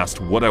might and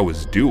asked what I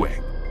was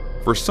doing.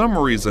 For some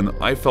reason,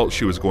 I felt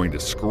she was going to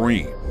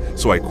scream,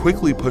 so I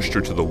quickly pushed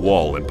her to the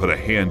wall and put a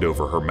hand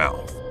over her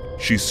mouth.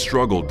 She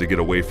struggled to get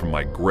away from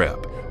my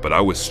grip, but I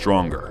was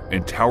stronger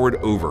and towered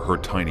over her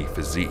tiny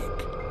physique.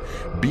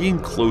 Being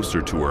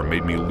closer to her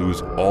made me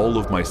lose all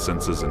of my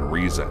senses and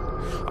reason.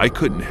 I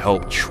couldn't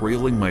help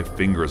trailing my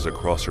fingers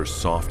across her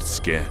soft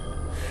skin.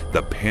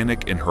 The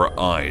panic in her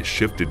eyes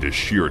shifted to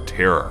sheer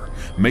terror,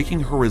 making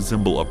her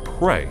resemble a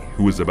prey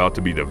who was about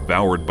to be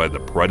devoured by the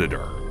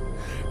predator.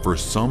 For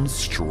some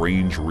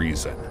strange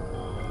reason,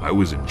 I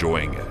was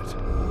enjoying it.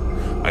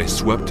 I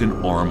swept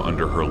an arm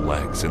under her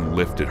legs and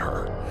lifted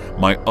her,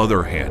 my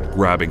other hand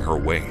grabbing her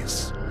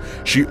waist.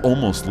 She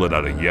almost let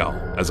out a yell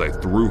as I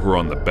threw her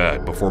on the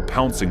bed before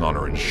pouncing on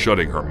her and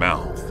shutting her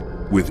mouth.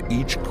 With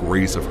each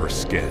graze of her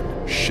skin,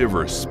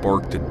 shivers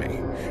sparked in me,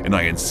 and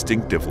I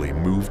instinctively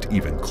moved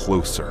even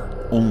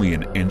closer, only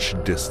an inch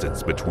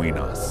distance between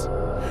us.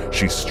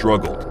 She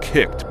struggled,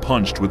 kicked,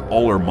 punched with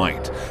all her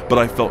might, but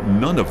I felt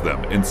none of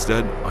them.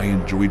 Instead, I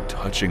enjoyed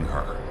touching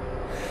her.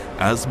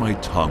 As my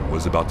tongue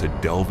was about to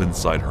delve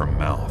inside her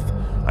mouth,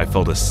 I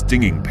felt a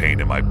stinging pain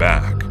in my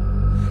back.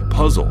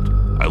 Puzzled,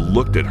 I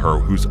looked at her,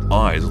 whose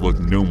eyes looked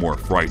no more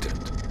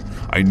frightened.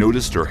 I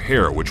noticed her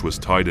hair, which was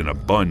tied in a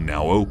bun,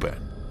 now open.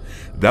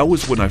 That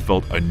was when I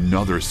felt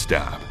another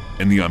stab,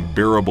 and the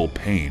unbearable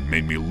pain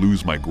made me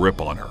lose my grip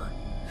on her.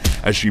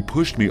 As she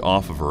pushed me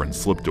off of her and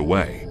slipped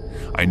away,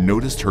 I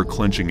noticed her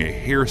clenching a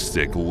hair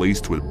stick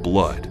laced with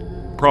blood,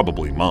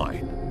 probably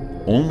mine.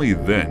 Only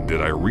then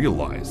did I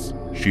realize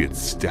she had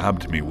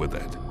stabbed me with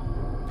it.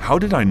 How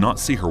did I not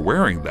see her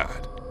wearing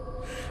that?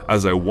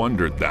 As I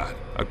wondered that,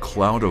 a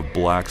cloud of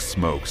black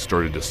smoke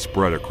started to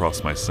spread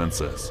across my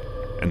senses,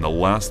 and the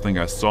last thing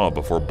I saw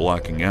before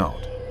blacking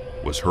out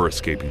was her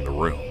escaping the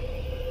room.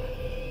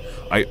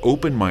 I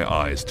opened my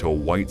eyes to a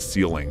white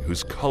ceiling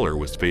whose color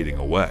was fading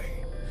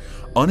away.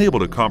 Unable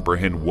to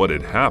comprehend what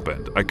had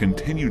happened, I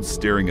continued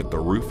staring at the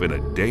roof in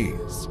a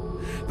daze.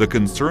 The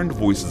concerned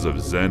voices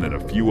of Zen and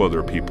a few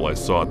other people I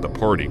saw at the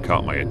party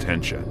caught my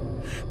attention.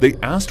 They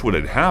asked what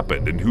had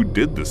happened and who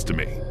did this to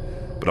me,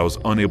 but I was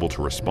unable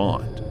to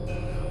respond.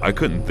 I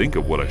couldn't think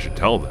of what I should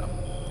tell them.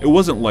 It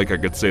wasn't like I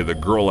could say the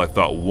girl I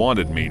thought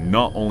wanted me,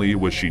 not only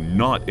was she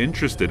not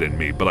interested in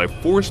me, but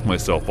I forced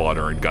myself on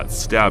her and got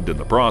stabbed in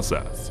the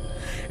process.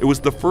 It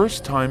was the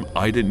first time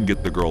I didn't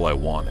get the girl I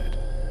wanted,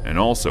 and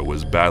also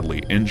was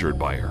badly injured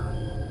by her.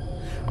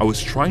 I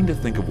was trying to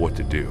think of what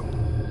to do.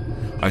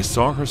 I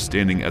saw her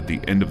standing at the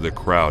end of the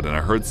crowd, and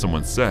I heard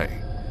someone say,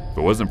 "If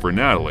it wasn't for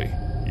Natalie,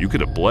 you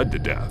could have bled to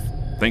death.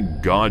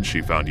 Thank God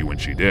she found you when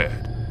she did."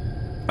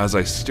 As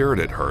I stared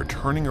at her,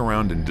 turning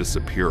around and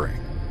disappearing,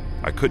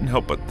 I couldn't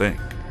help but think,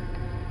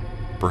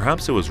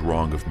 perhaps it was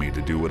wrong of me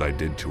to do what I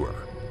did to her.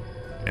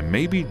 And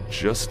maybe,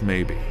 just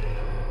maybe,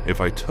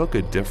 if I took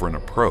a different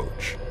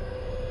approach,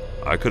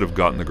 I could have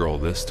gotten the girl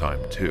this time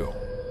too.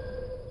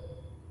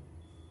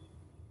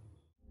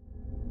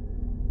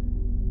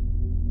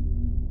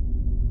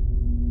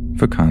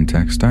 For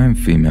context, I am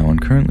female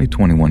and currently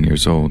 21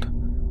 years old,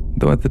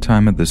 though at the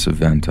time of this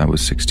event I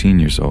was 16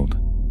 years old.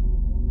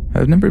 I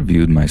have never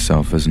viewed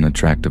myself as an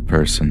attractive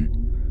person.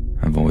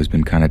 I've always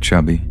been kind of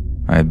chubby.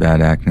 I had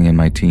bad acne in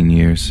my teen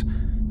years.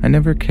 I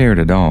never cared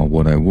at all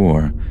what I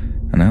wore,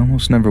 and I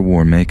almost never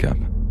wore makeup.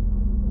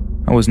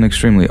 I was an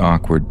extremely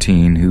awkward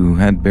teen who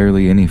had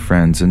barely any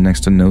friends and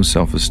next to no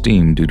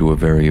self-esteem due to a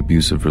very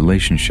abusive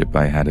relationship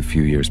I had a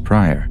few years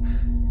prior,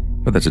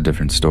 but that's a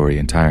different story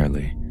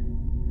entirely.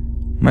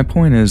 My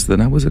point is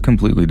that I was a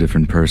completely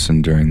different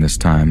person during this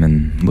time,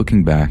 and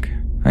looking back,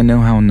 I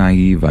know how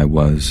naive I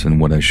was and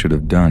what I should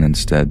have done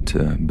instead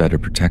to better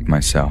protect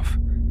myself.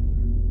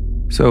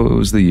 So it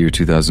was the year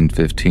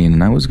 2015,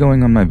 and I was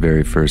going on my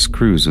very first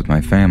cruise with my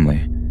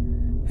family.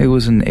 It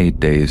was an 8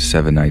 days,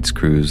 7 nights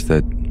cruise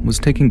that was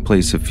taking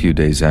place a few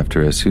days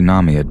after a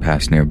tsunami had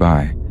passed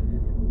nearby.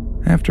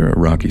 After a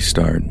rocky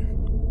start,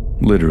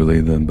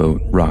 literally the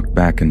boat rocked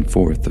back and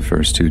forth the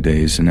first 2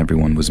 days and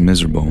everyone was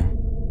miserable,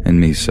 and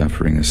me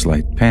suffering a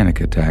slight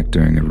panic attack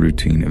during a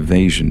routine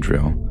evasion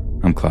drill.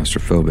 I'm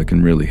claustrophobic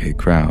and really hate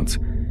crowds.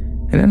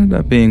 It ended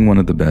up being one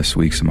of the best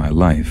weeks of my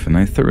life, and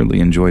I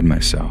thoroughly enjoyed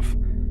myself.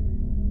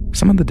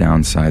 Some of the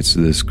downsides to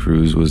this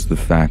cruise was the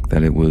fact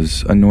that it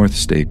was a North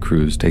State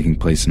cruise taking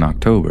place in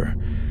October,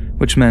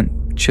 which meant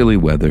chilly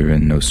weather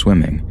and no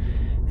swimming,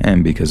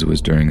 and because it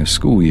was during a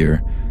school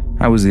year,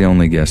 I was the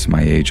only guest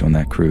my age on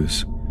that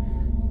cruise.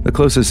 The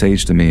closest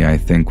age to me, I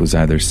think, was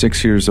either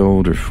 6 years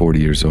old or 40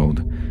 years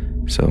old,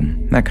 so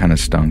that kind of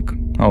stunk,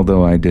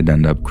 although I did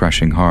end up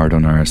crushing hard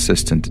on our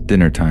assistant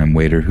dinner time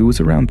waiter who was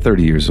around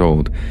 30 years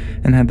old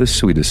and had the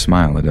sweetest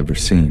smile I'd ever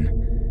seen.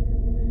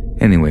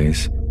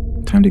 Anyways,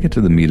 time to get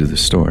to the meat of the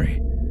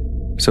story.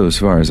 So as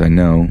far as I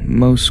know,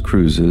 most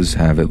cruises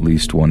have at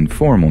least one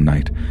formal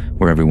night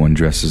where everyone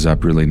dresses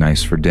up really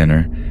nice for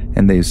dinner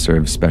and they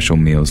serve special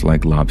meals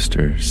like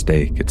lobster,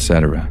 steak,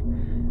 etc.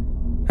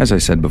 As I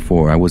said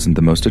before, I wasn't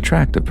the most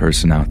attractive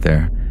person out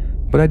there,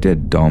 but I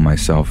did doll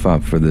myself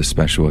up for this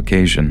special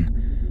occasion.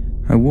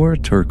 I wore a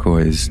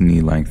turquoise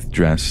knee-length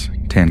dress,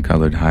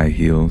 tan-colored high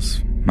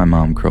heels, my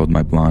mom curled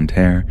my blonde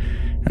hair,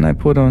 and I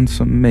put on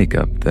some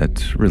makeup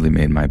that really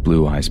made my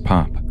blue eyes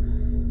pop.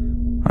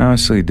 I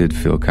honestly did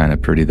feel kinda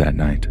pretty that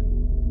night.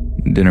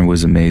 Dinner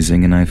was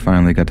amazing, and I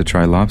finally got to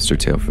try lobster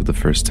tail for the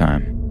first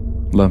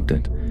time. Loved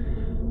it.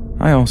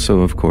 I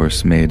also, of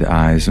course, made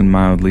eyes and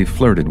mildly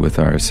flirted with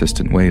our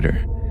assistant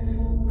waiter.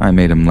 I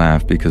made him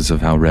laugh because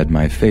of how red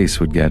my face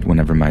would get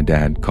whenever my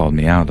dad called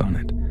me out on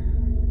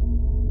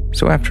it.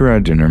 So after our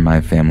dinner, my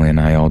family and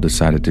I all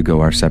decided to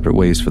go our separate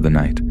ways for the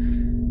night.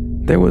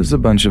 There was a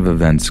bunch of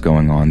events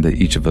going on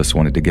that each of us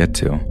wanted to get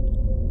to.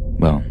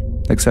 Well,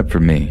 except for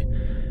me,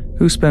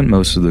 who spent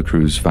most of the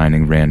cruise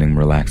finding random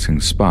relaxing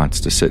spots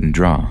to sit and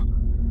draw.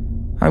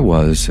 I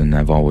was, and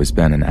I've always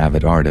been, an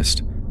avid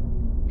artist.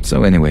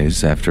 So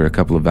anyways, after a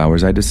couple of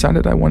hours, I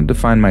decided I wanted to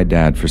find my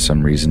dad for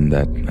some reason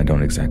that I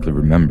don't exactly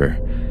remember.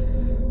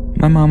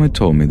 My mom had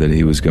told me that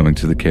he was going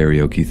to the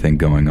karaoke thing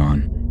going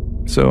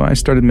on, so I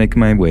started making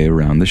my way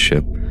around the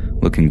ship,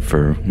 looking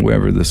for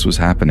wherever this was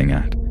happening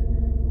at.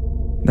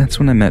 That's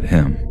when I met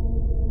him.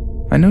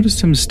 I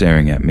noticed him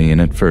staring at me, and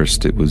at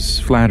first it was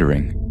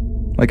flattering.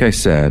 Like I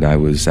said, I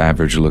was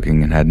average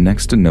looking and had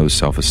next to no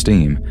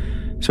self-esteem,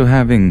 so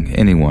having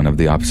anyone of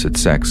the opposite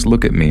sex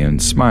look at me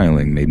and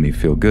smiling made me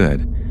feel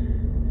good.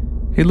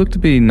 He looked to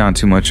be not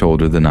too much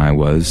older than I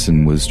was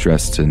and was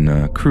dressed in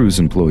a cruise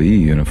employee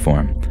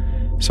uniform,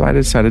 so I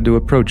decided to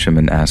approach him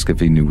and ask if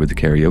he knew where the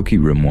karaoke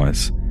room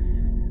was.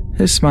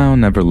 His smile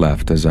never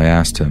left as I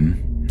asked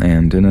him,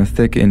 and in a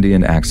thick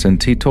Indian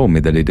accent he told me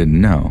that he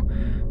didn't know,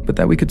 but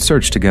that we could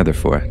search together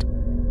for it.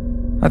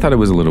 I thought it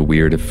was a little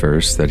weird at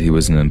first that he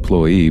was an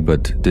employee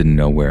but didn't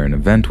know where an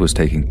event was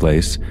taking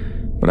place,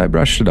 but I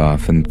brushed it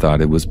off and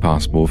thought it was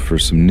possible for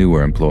some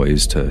newer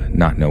employees to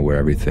not know where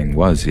everything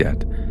was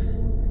yet.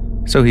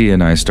 So he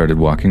and I started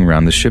walking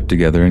around the ship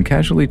together and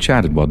casually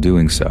chatted while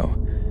doing so.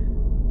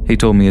 He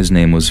told me his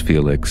name was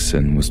Felix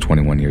and was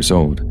 21 years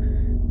old.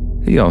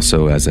 He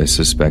also, as I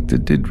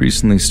suspected, did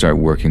recently start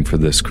working for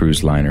this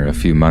cruise liner a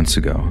few months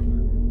ago.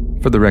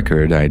 For the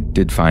record, I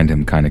did find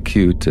him kinda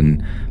cute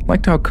and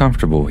liked how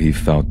comfortable he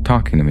felt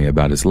talking to me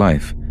about his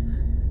life.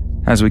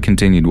 As we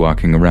continued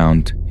walking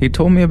around, he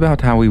told me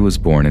about how he was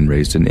born and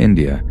raised in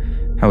India,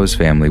 how his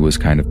family was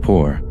kind of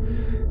poor,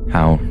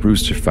 how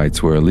rooster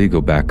fights were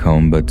illegal back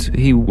home, but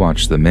he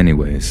watched them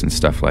anyways and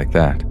stuff like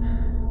that.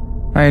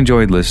 I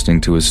enjoyed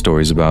listening to his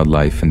stories about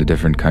life in a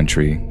different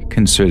country,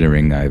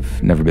 considering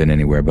I've never been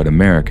anywhere but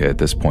America at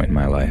this point in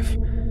my life.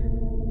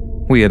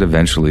 We had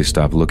eventually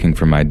stopped looking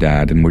for my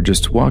dad and were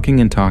just walking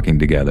and talking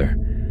together.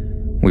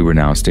 We were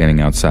now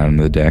standing outside on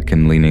the deck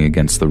and leaning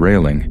against the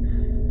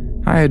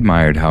railing. I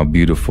admired how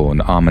beautiful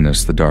and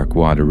ominous the dark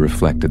water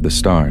reflected the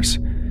stars.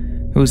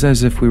 It was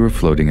as if we were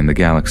floating in the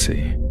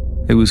galaxy.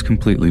 It was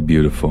completely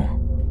beautiful.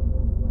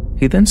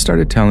 He then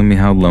started telling me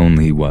how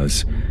lonely he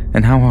was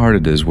and how hard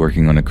it is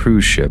working on a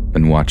cruise ship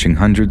and watching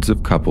hundreds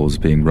of couples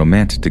being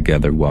romantic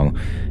together while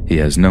he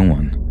has no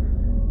one.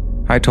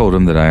 I told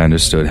him that I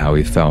understood how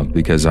he felt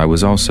because I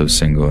was also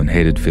single and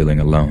hated feeling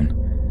alone.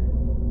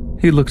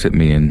 He looked at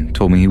me and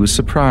told me he was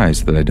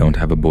surprised that I don't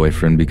have a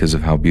boyfriend because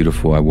of how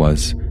beautiful I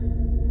was.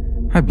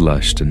 I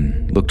blushed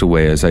and looked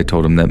away as I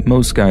told him that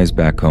most guys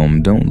back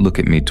home don't look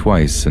at me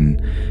twice,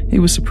 and he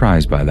was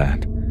surprised by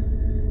that.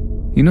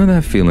 You know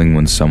that feeling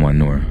when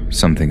someone or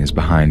something is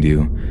behind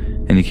you,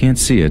 and you can't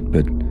see it,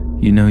 but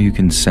you know you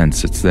can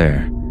sense it's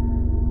there?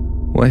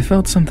 Well, I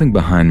felt something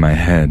behind my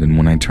head, and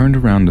when I turned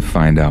around to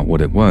find out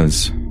what it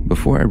was,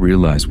 before I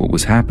realized what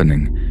was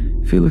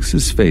happening,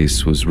 Felix's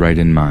face was right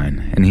in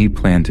mine, and he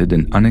planted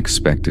an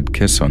unexpected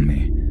kiss on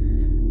me.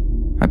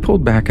 I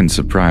pulled back in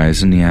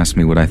surprise, and he asked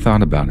me what I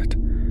thought about it.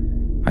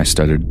 I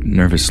stuttered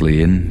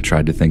nervously and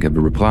tried to think of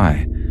a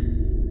reply.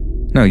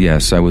 Now,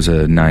 yes, I was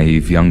a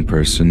naive young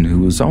person who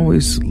was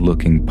always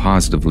looking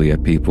positively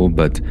at people,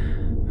 but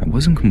I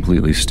wasn't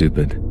completely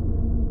stupid.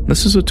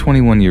 This is a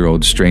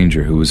 21-year-old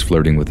stranger who was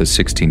flirting with a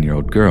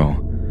 16-year-old girl.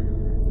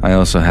 I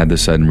also had the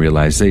sudden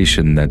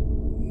realization that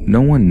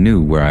no one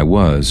knew where I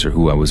was or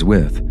who I was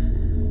with.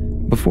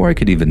 Before I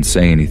could even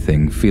say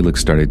anything, Felix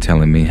started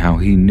telling me how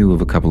he knew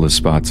of a couple of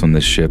spots on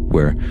this ship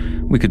where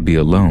we could be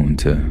alone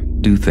to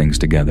do things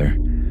together.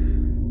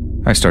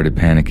 I started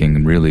panicking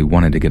and really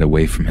wanted to get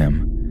away from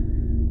him.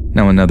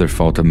 Now, another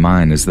fault of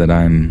mine is that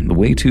I'm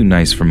way too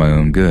nice for my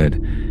own good,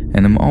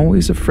 and I'm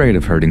always afraid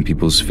of hurting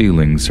people's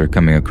feelings or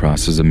coming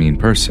across as a mean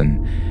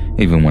person,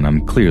 even when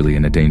I'm clearly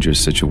in a dangerous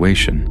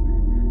situation.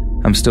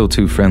 I'm still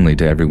too friendly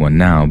to everyone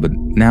now, but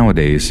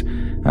nowadays,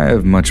 I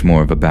have much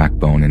more of a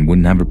backbone and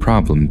wouldn't have a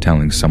problem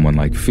telling someone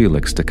like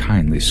Felix to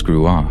kindly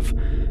screw off.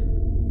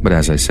 But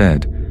as I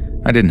said,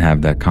 I didn't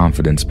have that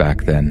confidence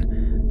back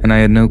then, and I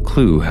had no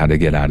clue how to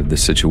get out of the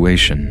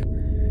situation.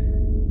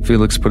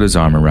 Felix put his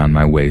arm around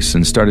my waist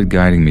and started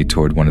guiding me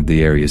toward one of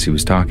the areas he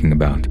was talking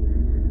about.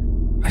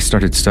 I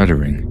started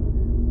stuttering.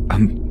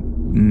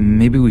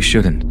 Maybe we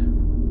shouldn't.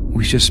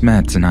 We just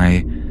met, and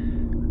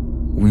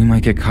we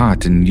might get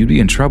caught, and you'd be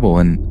in trouble,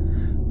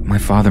 and my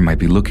father might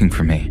be looking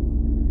for me.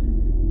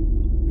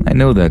 I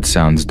know that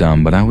sounds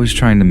dumb, but I was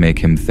trying to make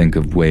him think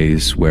of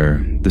ways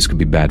where this could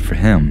be bad for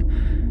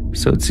him,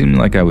 so it seemed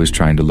like I was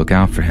trying to look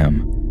out for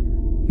him.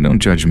 Don't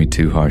judge me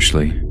too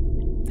harshly.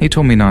 He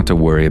told me not to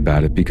worry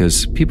about it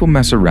because people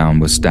mess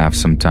around with staff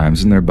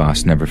sometimes and their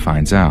boss never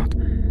finds out.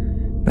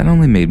 That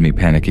only made me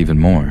panic even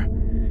more.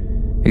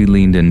 He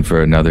leaned in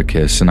for another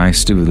kiss and I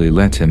stupidly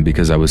let him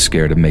because I was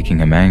scared of making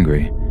him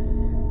angry.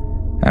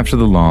 After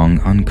the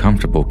long,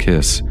 uncomfortable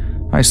kiss,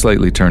 I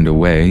slightly turned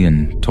away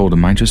and told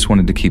him I just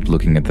wanted to keep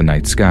looking at the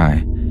night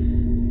sky.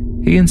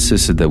 He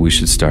insisted that we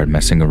should start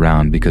messing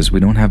around because we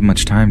don't have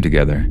much time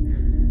together.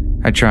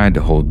 I tried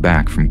to hold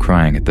back from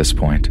crying at this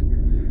point.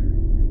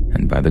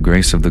 And by the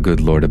grace of the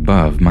good Lord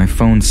above, my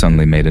phone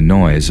suddenly made a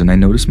noise and I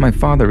noticed my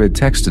father had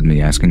texted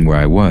me asking where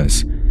I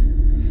was.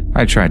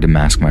 I tried to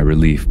mask my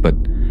relief, but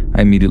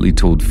I immediately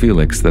told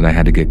Felix that I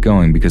had to get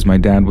going because my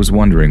dad was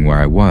wondering where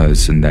I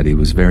was and that he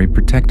was very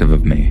protective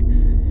of me.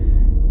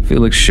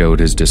 Felix showed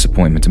his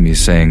disappointment to me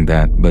saying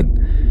that, but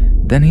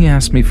then he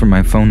asked me for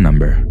my phone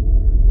number.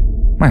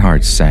 My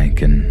heart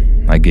sank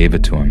and I gave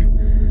it to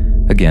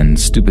him. Again,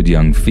 stupid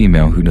young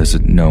female who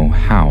doesn't know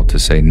how to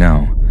say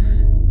no.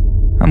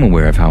 I'm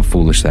aware of how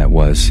foolish that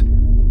was.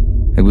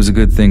 It was a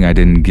good thing I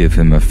didn't give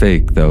him a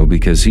fake, though,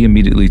 because he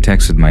immediately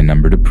texted my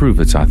number to prove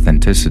its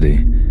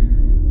authenticity.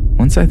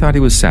 Once I thought he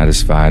was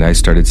satisfied, I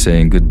started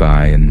saying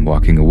goodbye and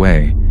walking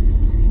away.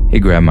 He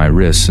grabbed my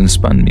wrists and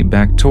spun me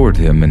back toward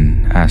him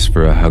and asked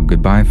for a hug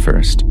goodbye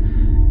first.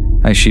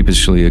 I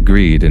sheepishly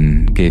agreed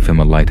and gave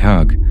him a light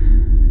hug.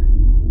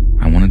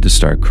 I wanted to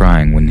start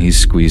crying when he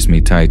squeezed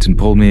me tight and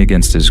pulled me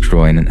against his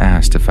groin and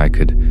asked if I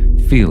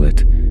could feel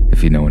it,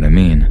 if you know what I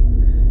mean.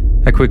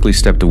 I quickly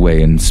stepped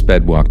away and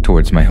sped walked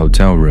towards my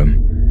hotel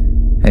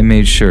room. I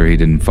made sure he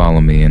didn't follow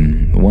me,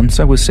 and once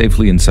I was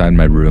safely inside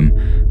my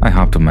room, I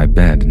hopped on my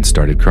bed and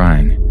started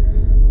crying.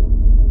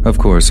 Of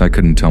course, I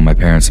couldn't tell my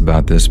parents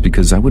about this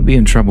because I would be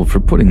in trouble for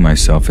putting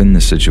myself in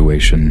this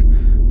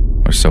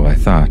situation, or so I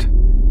thought.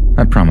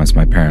 I promise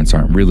my parents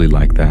aren't really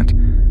like that.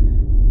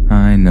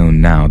 I know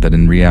now that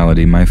in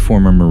reality my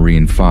former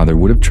Marine father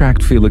would have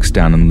tracked Felix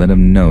down and let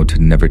him know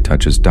to never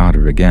touch his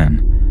daughter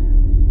again.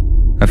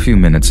 A few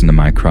minutes into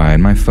my cry,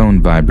 my phone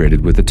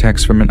vibrated with a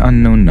text from an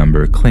unknown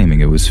number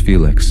claiming it was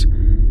Felix.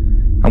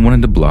 I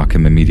wanted to block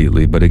him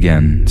immediately, but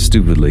again,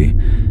 stupidly,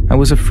 I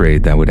was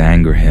afraid that would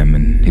anger him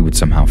and he would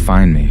somehow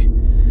find me.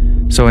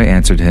 So I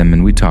answered him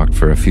and we talked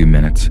for a few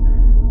minutes.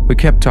 We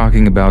kept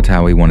talking about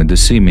how he wanted to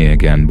see me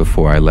again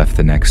before I left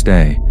the next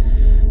day,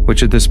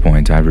 which at this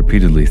point I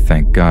repeatedly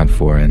thanked God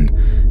for,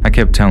 and I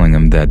kept telling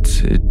him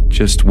that it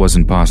just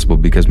wasn't possible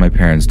because my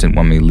parents didn't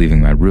want me leaving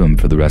my room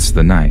for the rest of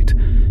the night,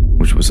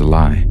 which was a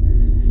lie.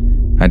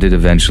 I did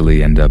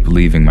eventually end up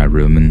leaving my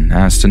room and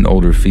asked an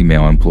older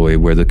female employee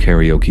where the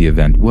karaoke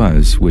event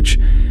was, which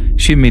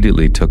she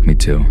immediately took me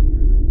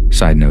to.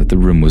 Side note, the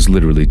room was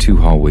literally 2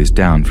 hallways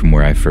down from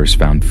where I first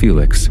found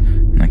Felix,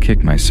 and I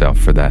kicked myself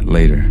for that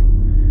later.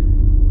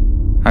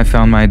 I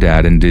found my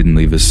dad and didn't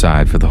leave his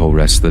side for the whole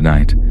rest of the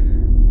night.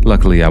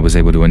 Luckily, I was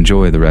able to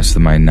enjoy the rest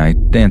of my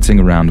night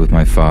dancing around with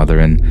my father,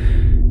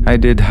 and I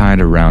did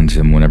hide around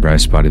him whenever I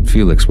spotted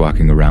Felix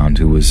walking around,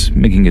 who was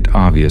making it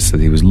obvious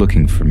that he was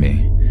looking for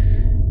me.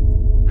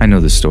 I know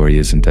the story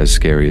isn't as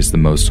scary as the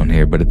most on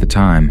here, but at the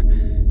time,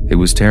 it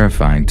was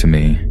terrifying to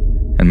me,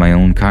 and my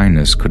own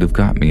kindness could have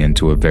got me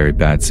into a very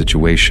bad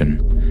situation.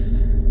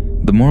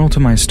 The moral to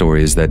my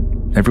story is that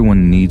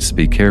everyone needs to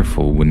be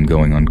careful when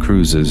going on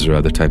cruises or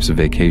other types of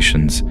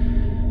vacations.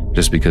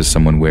 Just because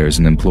someone wears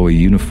an employee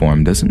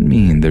uniform doesn't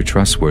mean they're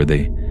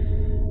trustworthy.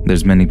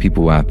 There's many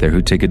people out there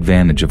who take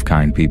advantage of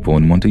kind people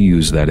and want to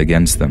use that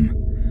against them.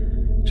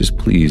 Just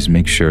please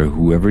make sure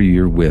whoever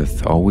you're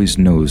with always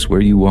knows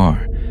where you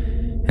are,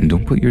 and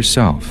don't put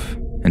yourself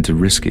into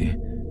risky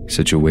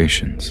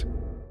situations.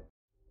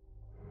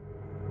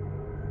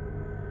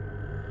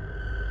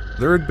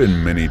 There had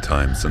been many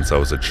times since I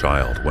was a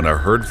child when I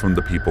heard from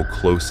the people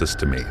closest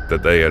to me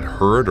that they had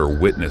heard or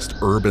witnessed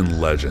urban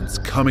legends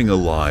coming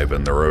alive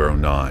in their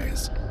own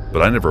eyes,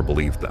 but I never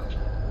believed them.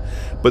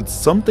 But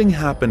something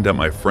happened at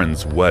my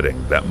friend's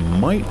wedding that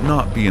might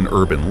not be an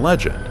urban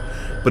legend,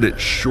 but it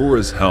sure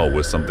as hell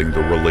was something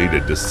that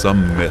related to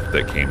some myth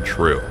that came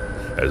true,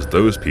 as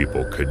those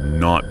people could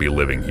not be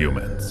living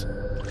humans.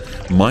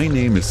 My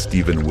name is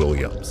Stephen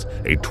Williams,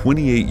 a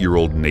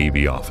 28-year-old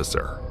Navy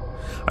officer.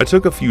 I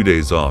took a few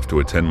days off to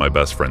attend my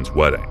best friend's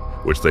wedding,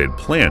 which they had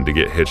planned to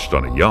get hitched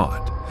on a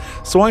yacht.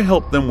 So I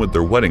helped them with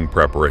their wedding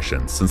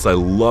preparations since I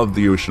loved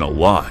the ocean a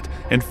lot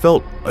and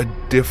felt a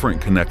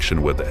different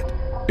connection with it.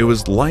 It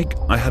was like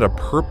I had a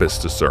purpose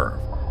to serve.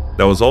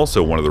 That was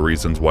also one of the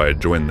reasons why I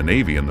joined the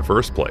Navy in the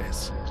first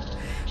place.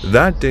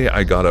 That day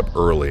I got up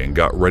early and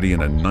got ready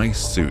in a nice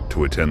suit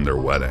to attend their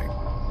wedding.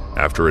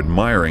 After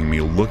admiring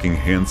me looking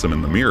handsome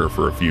in the mirror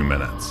for a few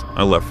minutes,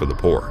 I left for the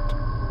port.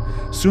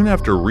 Soon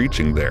after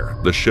reaching there,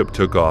 the ship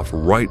took off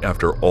right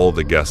after all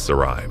the guests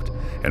arrived,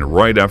 and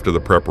right after the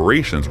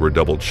preparations were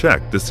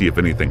double-checked to see if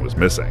anything was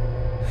missing.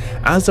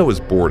 As I was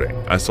boarding,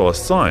 I saw a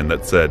sign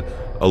that said,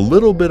 "A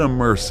little bit of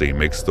mercy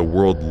makes the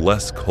world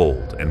less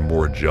cold and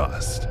more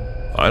just."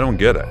 I don't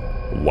get it.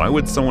 Why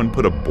would someone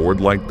put a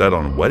board like that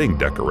on wedding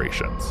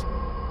decorations?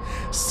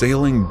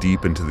 Sailing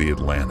deep into the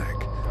Atlantic,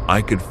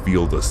 I could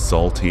feel the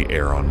salty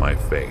air on my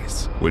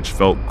face, which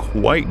felt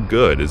quite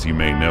good, as you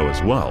may know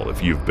as well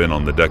if you've been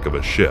on the deck of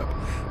a ship.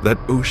 That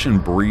ocean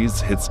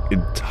breeze hits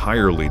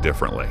entirely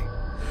differently.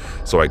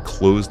 So I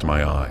closed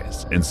my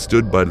eyes and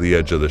stood by the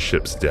edge of the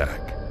ship's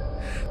deck.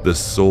 The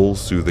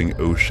soul-soothing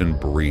ocean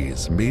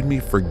breeze made me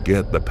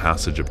forget the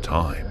passage of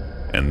time.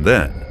 And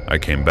then I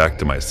came back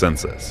to my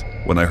senses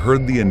when I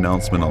heard the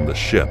announcement on the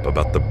ship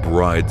about the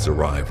bride's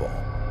arrival.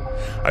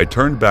 I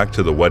turned back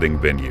to the wedding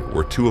venue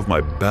where two of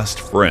my best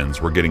friends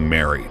were getting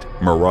married,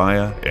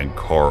 Mariah and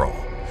Carl.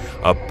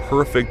 A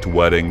perfect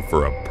wedding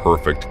for a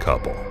perfect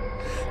couple.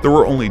 There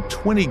were only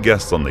 20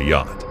 guests on the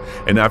yacht,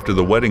 and after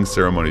the wedding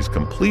ceremony's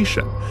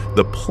completion,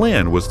 the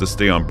plan was to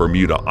stay on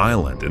Bermuda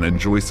Island and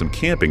enjoy some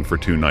camping for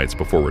 2 nights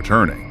before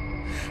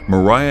returning.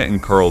 Mariah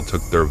and Carl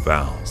took their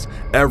vows.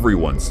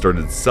 Everyone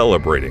started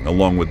celebrating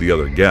along with the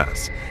other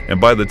guests, and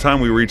by the time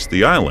we reached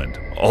the island,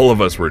 all of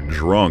us were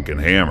drunk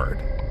and hammered.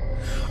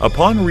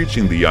 Upon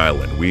reaching the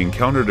island, we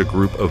encountered a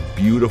group of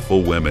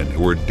beautiful women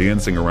who were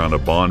dancing around a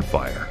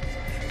bonfire.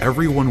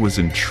 Everyone was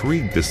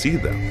intrigued to see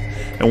them,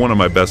 and one of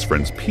my best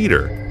friends,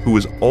 Peter, who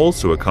was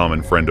also a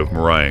common friend of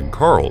Mariah and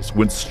Carl's,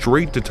 went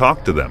straight to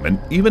talk to them and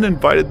even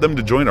invited them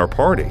to join our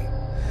party.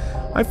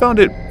 I found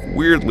it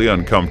weirdly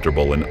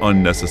uncomfortable and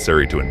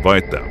unnecessary to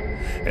invite them,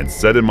 and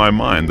said in my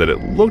mind that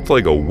it looked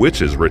like a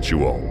witch's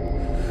ritual.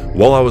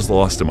 While I was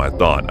lost in my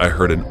thought, I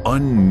heard an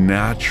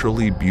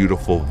unnaturally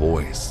beautiful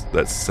voice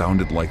that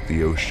sounded like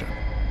the ocean.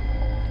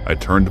 I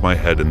turned my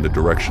head in the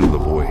direction of the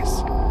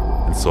voice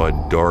and saw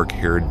a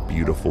dark-haired,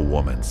 beautiful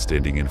woman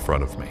standing in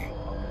front of me.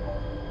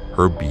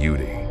 Her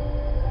beauty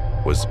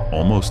was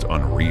almost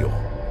unreal.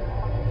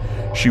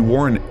 She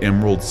wore an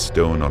emerald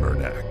stone on her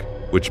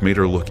neck, which made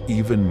her look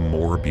even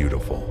more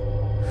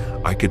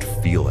beautiful. I could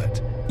feel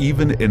it,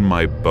 even in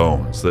my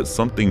bones, that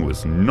something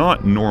was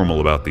not normal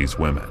about these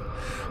women.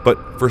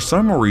 But for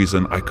some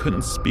reason, I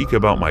couldn't speak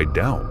about my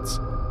doubts,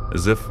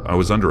 as if I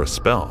was under a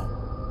spell.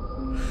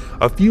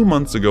 A few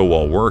months ago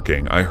while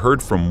working, I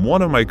heard from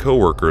one of my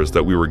coworkers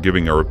that we were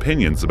giving our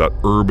opinions about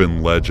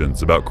urban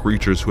legends about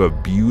creatures who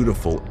have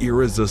beautiful,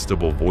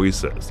 irresistible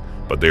voices,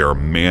 but they are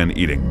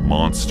man-eating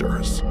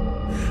monsters.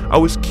 I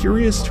was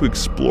curious to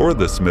explore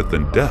this myth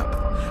in depth,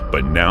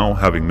 but now,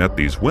 having met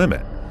these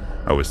women,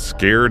 I was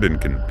scared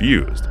and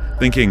confused,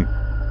 thinking,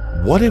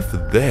 what if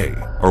they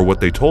are what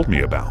they told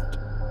me about?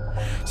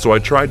 So I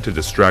tried to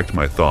distract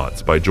my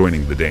thoughts by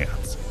joining the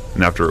dance,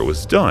 and after it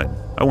was done,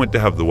 I went to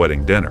have the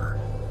wedding dinner.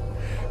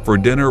 For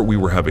dinner, we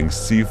were having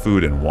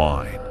seafood and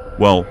wine.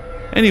 Well,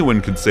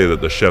 anyone could say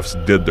that the chefs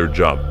did their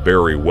job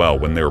very well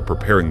when they were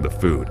preparing the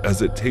food,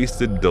 as it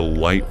tasted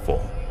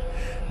delightful.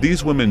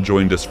 These women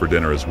joined us for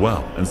dinner as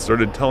well and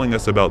started telling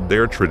us about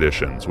their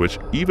traditions, which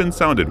even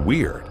sounded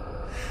weird.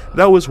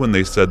 That was when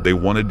they said they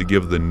wanted to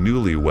give the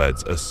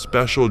newlyweds a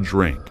special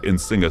drink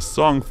and sing a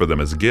song for them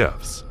as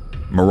gifts.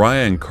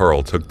 Mariah and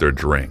Carl took their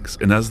drinks,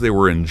 and as they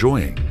were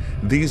enjoying,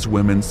 these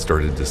women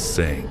started to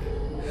sing.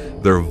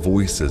 Their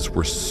voices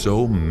were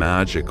so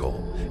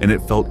magical, and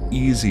it felt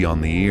easy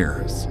on the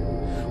ears.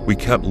 We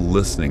kept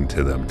listening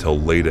to them till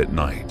late at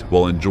night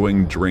while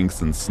enjoying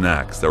drinks and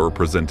snacks that were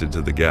presented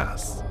to the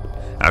guests.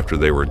 After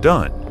they were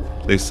done,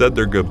 they said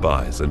their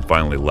goodbyes and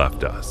finally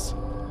left us.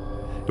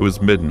 It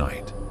was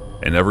midnight,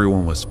 and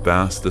everyone was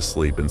fast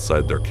asleep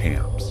inside their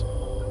camps,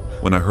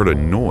 when I heard a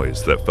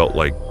noise that felt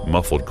like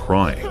muffled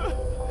crying.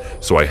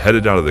 So I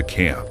headed out of the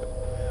camp.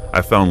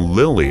 I found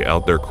Lily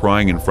out there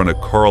crying in front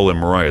of Carl and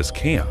Mariah's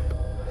camp.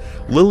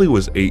 Lily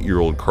was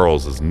 8-year-old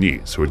Carl's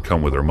niece who had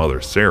come with her mother,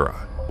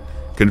 Sarah.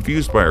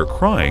 Confused by her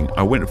crying,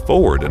 I went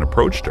forward and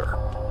approached her.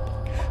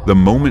 The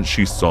moment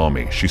she saw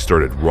me, she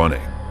started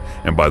running,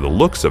 and by the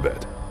looks of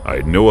it, I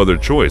had no other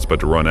choice but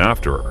to run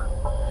after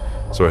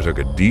her. So I took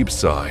a deep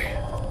sigh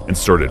and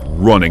started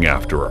running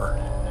after her.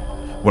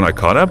 When I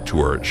caught up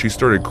to her, she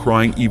started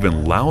crying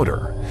even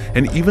louder,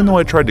 and even though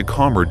I tried to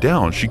calm her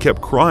down, she kept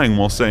crying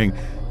while saying,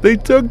 "They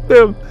took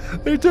them!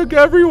 They took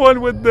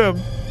everyone with them!"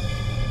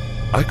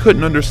 I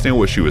couldn't understand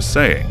what she was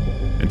saying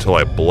until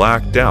I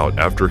blacked out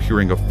after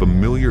hearing a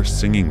familiar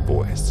singing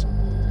voice,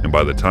 and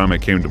by the time I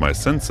came to my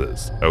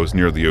senses, I was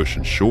near the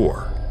ocean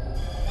shore.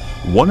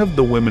 One of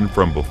the women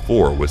from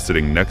before was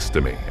sitting next to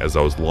me as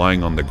I was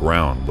lying on the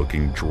ground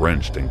looking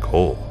drenched and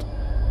cold.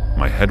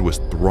 My head was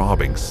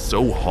throbbing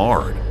so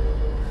hard.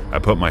 I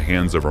put my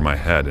hands over my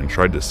head and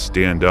tried to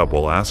stand up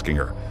while asking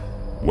her,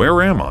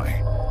 "Where am I?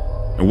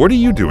 And what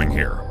are you doing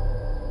here?"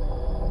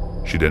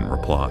 She didn't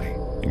reply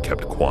and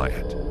kept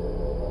quiet.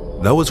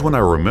 That was when I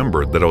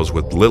remembered that I was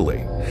with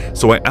Lily,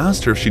 so I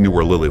asked her if she knew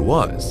where Lily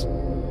was,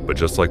 but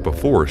just like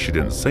before, she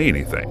didn't say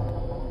anything.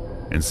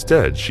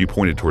 Instead, she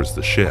pointed towards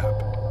the ship.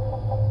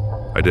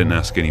 I didn't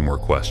ask any more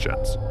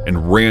questions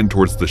and ran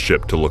towards the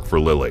ship to look for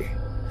Lily.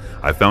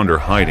 I found her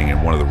hiding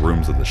in one of the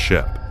rooms of the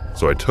ship,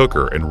 so I took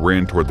her and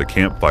ran toward the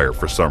campfire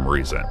for some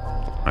reason.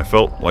 I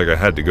felt like I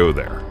had to go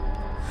there.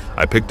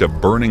 I picked a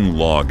burning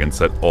log and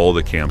set all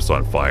the camps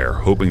on fire,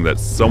 hoping that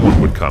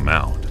someone would come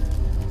out,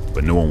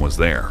 but no one was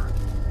there.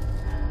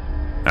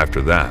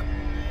 After that,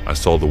 I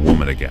saw the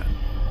woman again.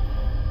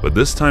 But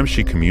this time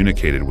she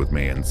communicated with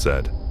me and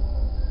said,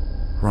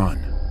 "Run,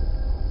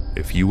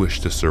 if you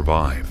wish to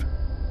survive."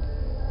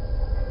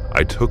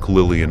 I took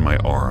Lily in my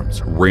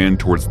arms, ran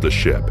towards the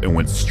ship, and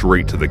went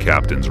straight to the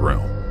captain's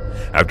room.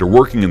 After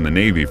working in the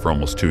Navy for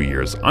almost 2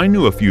 years, I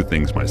knew a few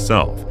things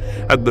myself.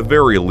 At the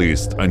very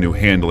least, I knew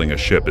handling a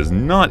ship is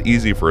not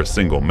easy for a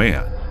single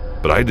man,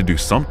 but I had to do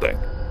something.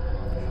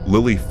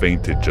 Lily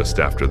fainted just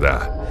after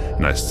that,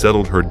 and I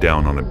settled her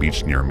down on a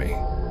beach near me.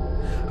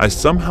 I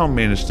somehow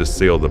managed to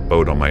sail the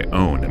boat on my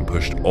own and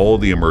pushed all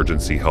the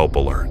emergency help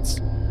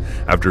alerts.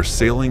 After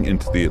sailing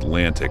into the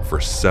Atlantic for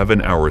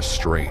 7 hours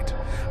straight,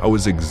 I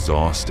was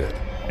exhausted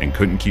and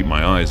couldn't keep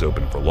my eyes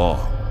open for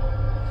long.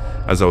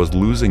 As I was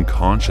losing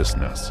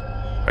consciousness,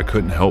 I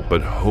couldn't help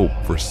but hope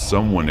for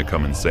someone to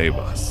come and save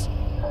us.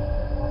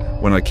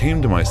 When I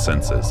came to my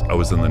senses, I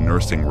was in the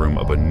nursing room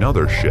of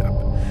another ship,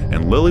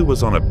 and Lily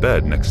was on a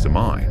bed next to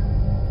mine.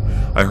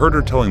 I heard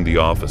her telling the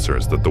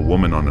officers that the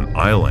woman on an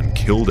island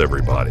killed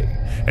everybody,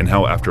 and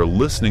how after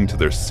listening to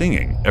their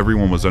singing,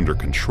 everyone was under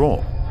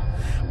control.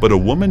 But a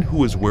woman who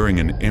was wearing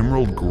an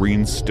emerald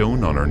green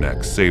stone on her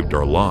neck saved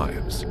our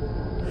lives.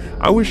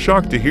 I was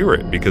shocked to hear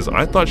it because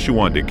I thought she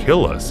wanted to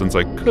kill us since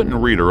I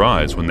couldn't read her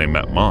eyes when they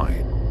met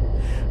mine.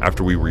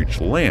 After we reached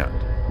land,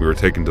 we were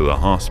taken to the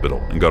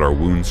hospital and got our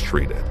wounds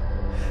treated.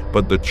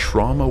 But the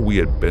trauma we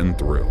had been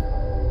through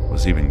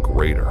was even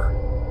greater.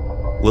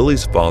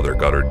 Lily's father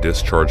got her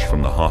discharged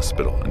from the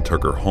hospital and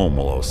took her home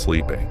while I was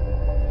sleeping.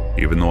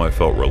 Even though I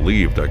felt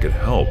relieved I could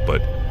help,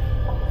 but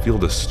feel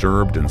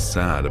disturbed and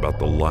sad about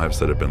the lives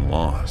that had been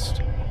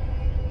lost.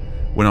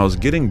 When I was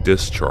getting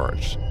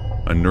discharged,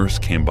 a nurse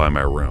came by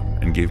my room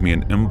and gave me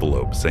an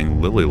envelope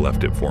saying Lily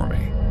left it for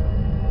me.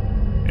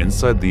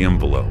 Inside the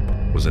envelope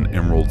was an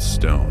emerald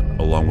stone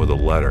along with a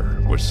letter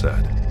which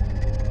said,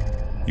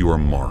 "You are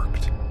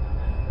marked,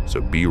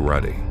 so be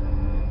ready,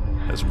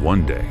 as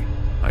one day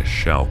I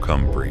shall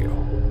come for you."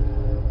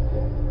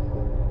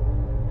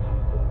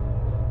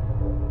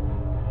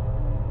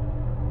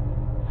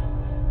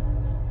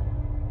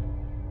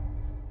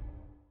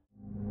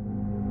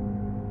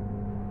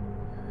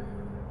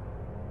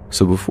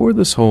 So before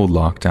this whole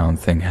lockdown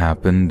thing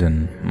happened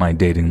and my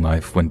dating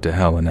life went to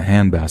hell in a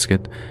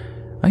handbasket,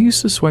 I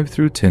used to swipe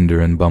through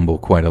Tinder and Bumble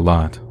quite a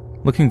lot,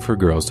 looking for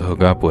girls to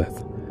hook up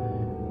with.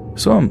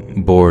 So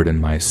I'm bored in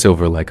my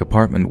Silver Lake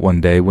apartment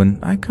one day when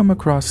I come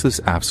across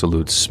this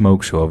absolute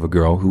smoke show of a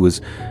girl who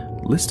was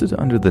listed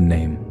under the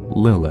name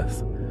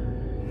Lilith.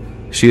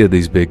 She had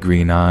these big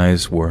green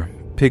eyes, wore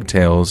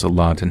pigtails a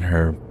lot in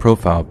her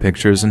profile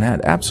pictures, and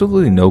had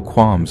absolutely no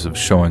qualms of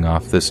showing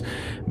off this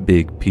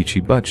big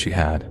peachy butt she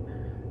had.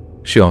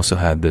 She also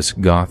had this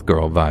goth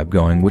girl vibe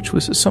going, which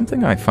was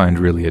something I find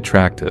really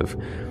attractive.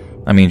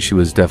 I mean, she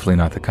was definitely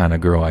not the kind of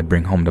girl I'd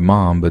bring home to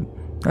mom, but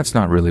that's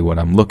not really what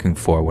I'm looking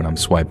for when I'm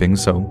swiping,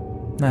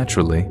 so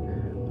naturally,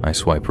 I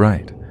swipe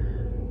right.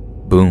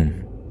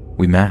 Boom,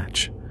 we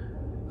match.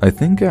 I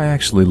think I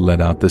actually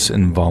let out this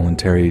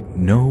involuntary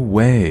 "no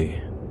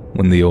way"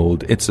 when the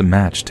old "it's a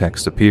match"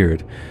 text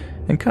appeared,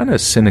 and kinda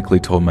cynically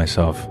told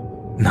myself,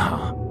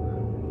 nah,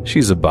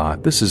 she's a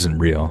bot, this isn't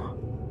real.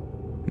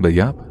 But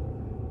yup,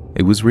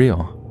 it was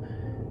real,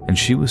 and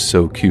she was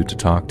so cute to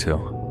talk to.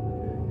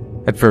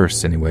 At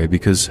first, anyway,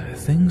 because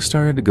things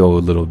started to go a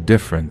little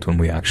different when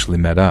we actually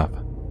met up.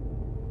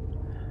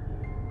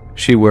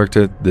 She worked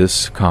at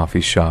this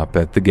coffee shop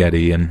at the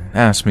Getty and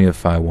asked me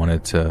if I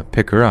wanted to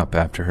pick her up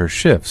after her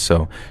shift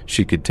so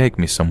she could take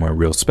me somewhere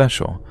real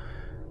special,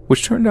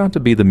 which turned out to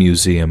be the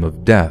Museum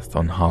of Death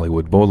on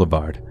Hollywood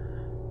Boulevard.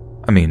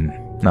 I mean,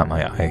 not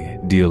my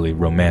ideally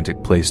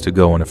romantic place to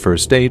go on a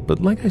first date,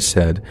 but like I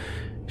said,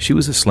 she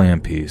was a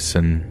slam piece,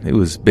 and it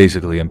was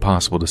basically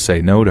impossible to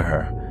say no to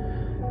her.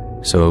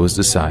 So it was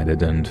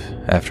decided, and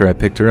after I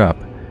picked her up,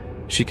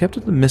 she kept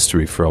it a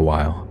mystery for a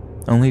while,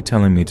 only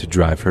telling me to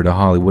drive her to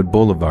Hollywood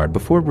Boulevard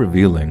before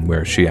revealing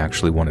where she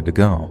actually wanted to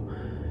go.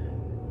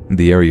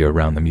 The area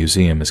around the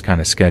museum is kind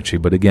of sketchy,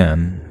 but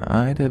again,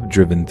 I'd have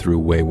driven through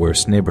way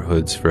worse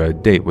neighborhoods for a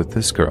date with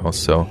this girl,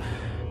 so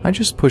I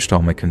just pushed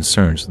all my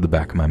concerns to the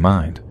back of my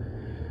mind.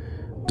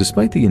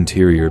 Despite the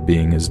interior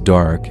being as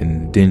dark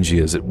and dingy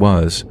as it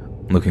was,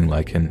 looking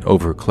like an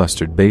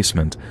over-clustered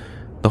basement,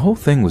 the whole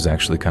thing was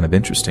actually kind of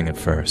interesting at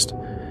first.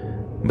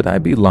 But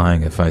I'd be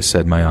lying if I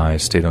said my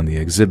eyes stayed on the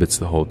exhibits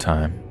the whole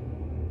time,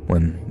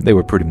 when they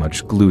were pretty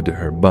much glued to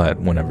her butt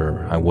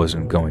whenever I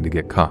wasn't going to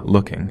get caught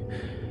looking.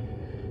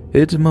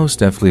 It most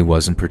definitely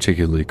wasn't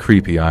particularly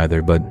creepy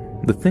either, but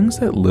the things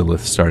that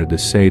Lilith started to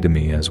say to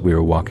me as we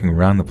were walking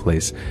around the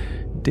place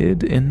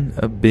did in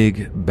a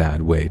big,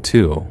 bad way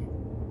too.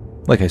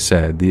 Like I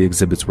said, the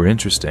exhibits were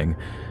interesting,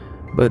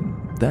 but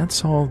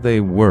that's all they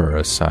were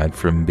aside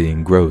from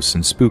being gross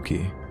and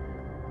spooky.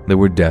 There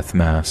were death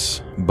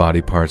masks,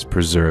 body parts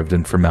preserved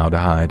in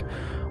formaldehyde,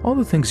 all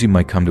the things you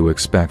might come to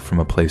expect from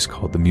a place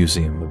called the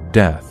Museum of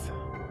Death,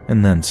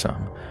 and then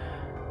some.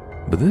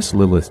 But this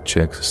Lilith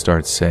chick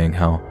starts saying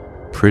how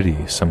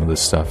pretty some of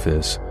this stuff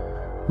is,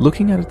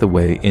 looking at it the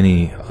way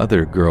any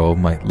other girl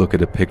might look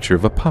at a picture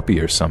of a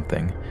puppy or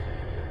something.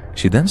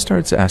 She then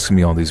starts asking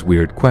me all these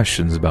weird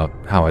questions about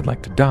how I'd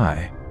like to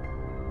die.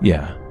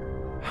 Yeah,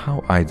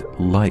 how I'd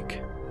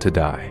like to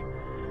die.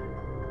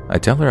 I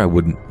tell her I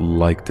wouldn't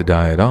like to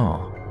die at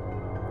all.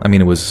 I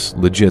mean, it was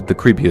legit the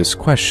creepiest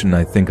question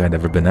I think I'd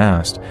ever been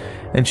asked,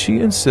 and she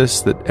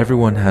insists that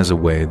everyone has a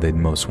way they'd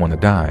most want to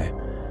die.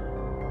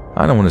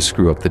 I don't want to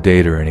screw up the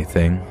date or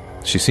anything.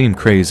 She seemed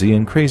crazy,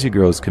 and crazy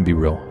girls can be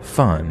real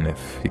fun,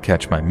 if you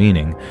catch my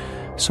meaning,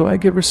 so I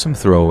give her some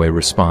throwaway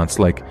response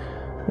like,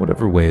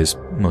 whatever way is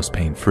most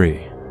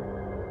pain-free.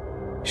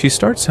 She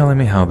starts telling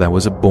me how that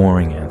was a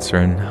boring answer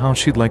and how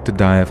she'd like to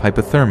die of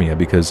hypothermia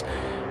because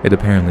it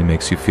apparently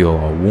makes you feel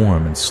all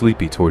warm and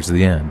sleepy towards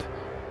the end.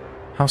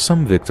 How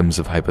some victims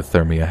of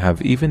hypothermia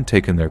have even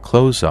taken their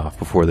clothes off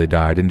before they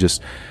died and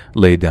just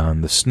laid down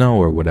in the snow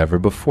or whatever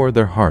before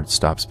their heart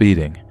stops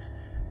beating.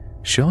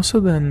 She also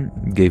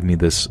then gave me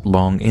this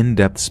long,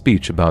 in-depth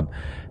speech about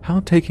how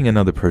taking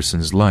another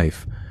person's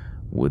life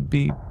would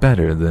be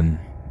better than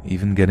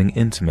even getting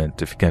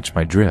intimate, if you catch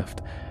my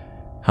drift.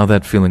 How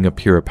that feeling of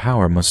pure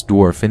power must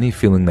dwarf any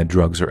feeling that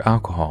drugs or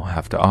alcohol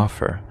have to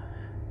offer.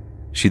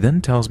 She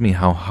then tells me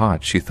how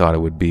hot she thought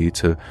it would be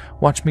to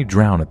watch me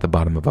drown at the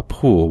bottom of a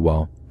pool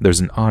while there's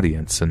an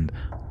audience and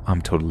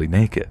I'm totally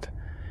naked.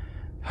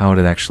 How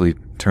it'd actually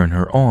turn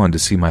her on to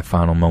see my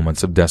final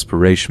moments of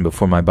desperation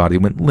before my body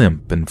went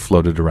limp and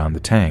floated around the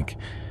tank.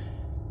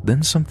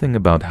 Then something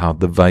about how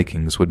the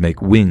Vikings would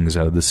make wings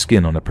out of the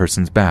skin on a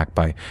person's back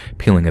by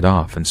peeling it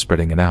off and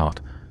spreading it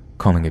out,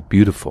 calling it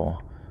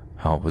beautiful,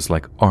 how it was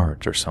like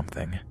art or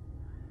something.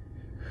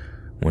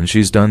 When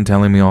she's done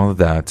telling me all of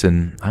that,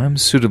 and I'm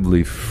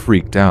suitably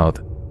freaked out,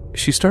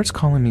 she starts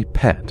calling me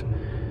pet,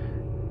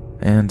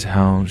 and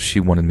how she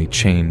wanted me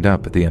chained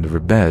up at the end of her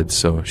bed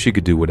so she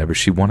could do whatever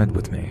she wanted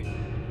with me.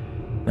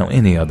 Now,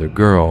 any other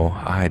girl,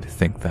 I'd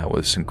think that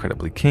was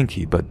incredibly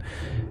kinky, but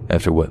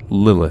after what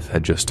Lilith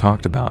had just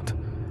talked about,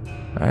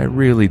 I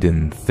really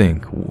didn't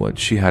think what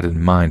she had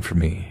in mind for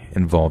me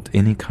involved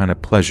any kind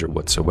of pleasure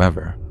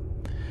whatsoever.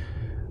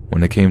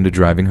 When it came to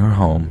driving her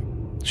home,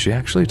 she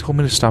actually told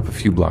me to stop a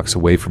few blocks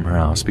away from her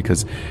house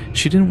because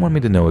she didn't want me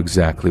to know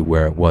exactly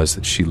where it was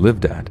that she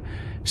lived at,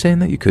 saying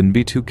that you couldn't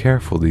be too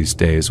careful these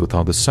days with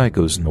all the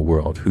psychos in the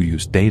world who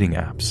use dating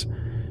apps.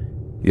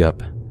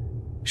 Yep,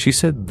 she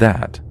said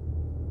that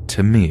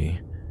to me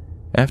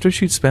after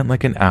she'd spent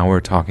like an hour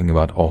talking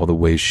about all the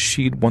ways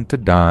she'd want to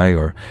die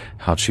or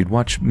how she'd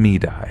watch me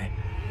die.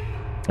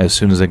 As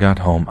soon as I got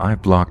home, I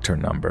blocked her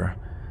number.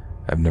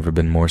 I've never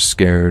been more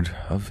scared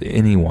of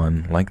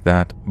anyone like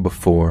that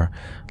before,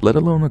 let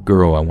alone a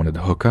girl I wanted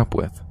to hook up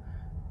with.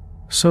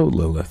 So,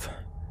 Lilith,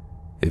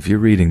 if you're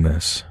reading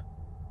this,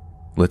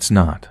 let's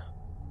not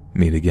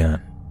meet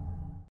again.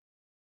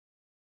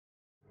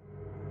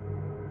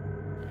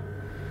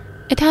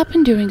 It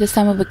happened during the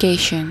summer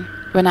vacation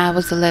when I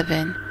was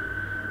 11.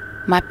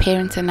 My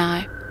parents and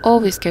I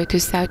always go to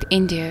South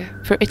India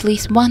for at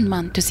least 1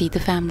 month to see the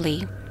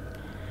family.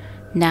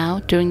 Now,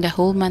 during the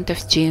whole month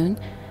of June,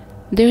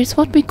 there is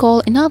what we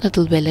call in our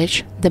little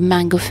village the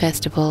Mango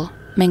Festival,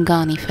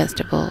 Mangani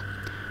Festival.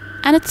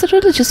 And it's a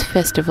religious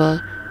festival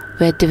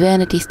where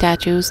divinity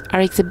statues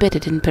are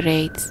exhibited in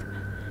parades.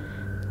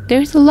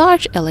 There is a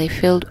large alley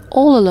filled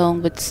all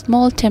along with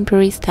small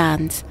temporary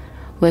stands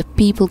where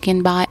people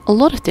can buy a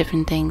lot of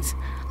different things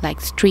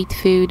like street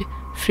food,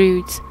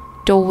 fruits,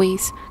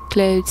 toys,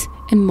 clothes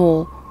and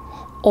more,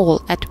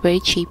 all at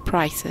very cheap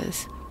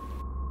prices.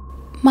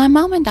 My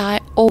mom and I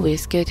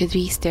always go to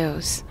these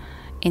stores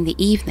in the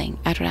evening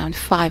at around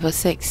 5 or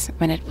 6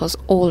 when it was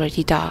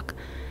already dark,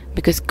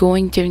 because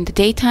going during the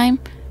daytime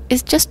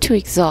is just too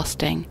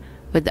exhausting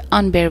with the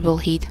unbearable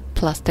heat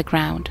plus the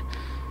ground.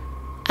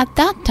 At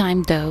that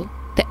time though,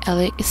 the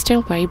alley is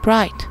still very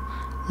bright,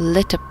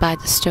 lit up by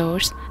the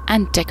stores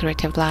and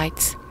decorative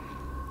lights.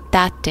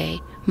 That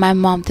day, my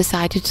mom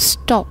decided to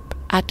stop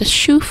at a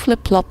shoe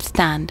flip-flop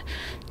stand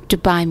to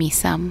buy me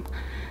some.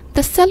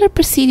 The seller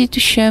proceeded to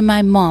show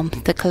my mom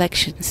the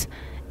collections,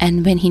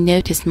 and when he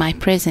noticed my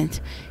present,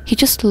 he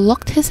just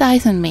locked his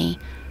eyes on me.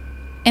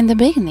 In the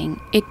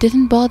beginning, it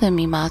didn't bother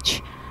me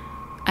much.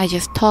 I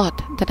just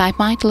thought that I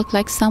might look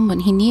like someone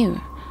he knew.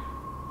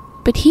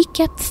 But he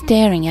kept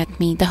staring at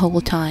me the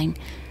whole time.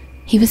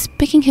 He was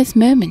picking his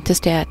moment to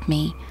stare at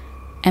me,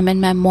 and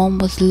when my mom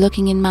was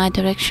looking in my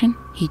direction,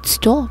 he'd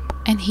stop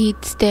and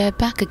he'd stare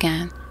back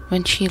again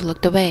when she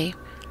looked away.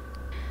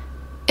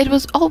 It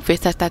was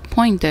obvious at that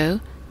point though,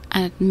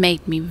 and it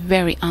made me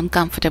very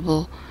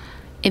uncomfortable.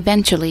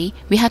 Eventually,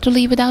 we had to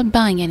leave without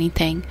buying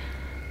anything,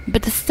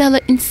 but the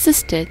seller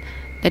insisted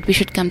that we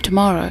should come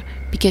tomorrow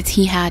because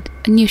he had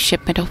a new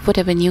shipment of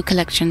whatever new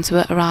collections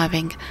were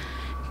arriving.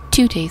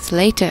 2 days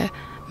later,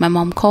 my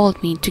mom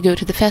called me to go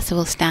to the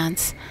festival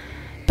stands,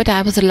 but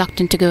I was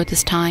reluctant to go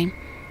this time.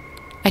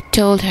 I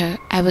told her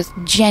I was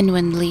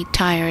genuinely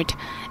tired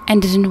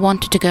and didn't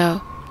want to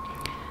go.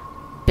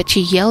 But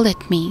she yelled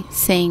at me,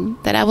 saying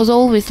that I was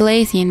always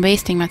lazy and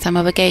wasting my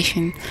summer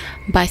vacation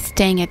by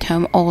staying at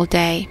home all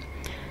day.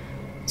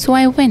 So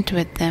I went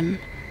with them.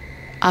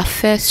 Our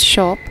first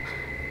shop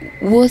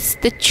was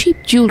the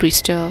cheap jewelry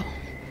store.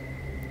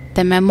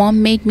 Then my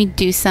mom made me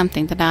do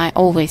something that I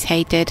always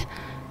hated,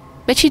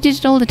 but she did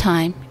it all the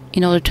time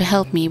in order to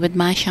help me with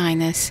my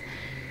shyness.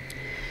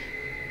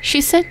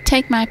 She said,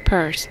 take my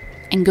purse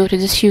and go to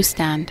the shoe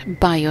stand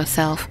by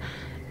yourself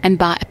and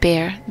buy a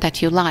pair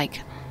that you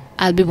like.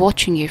 I'll be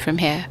watching you from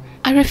here.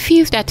 I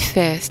refused at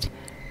first,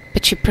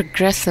 but she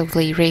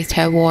progressively raised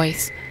her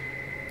voice.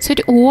 So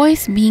to avoid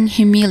being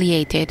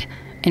humiliated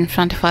in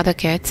front of other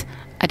kids,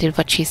 I did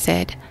what she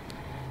said.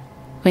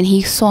 When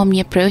he saw me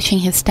approaching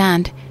his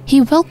stand,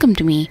 he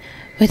welcomed me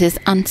with his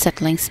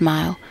unsettling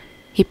smile.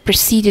 He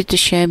proceeded to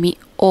show me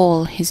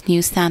all his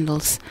new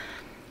sandals.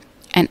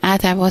 And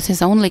as I was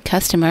his only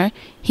customer,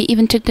 he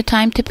even took the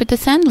time to put the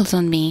sandals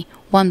on me,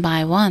 one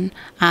by one,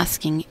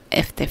 asking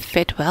if they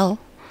fit well.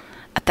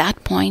 At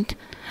that point,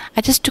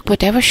 I just took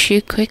whatever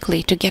shoe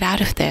quickly to get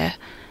out of there.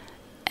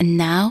 And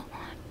now,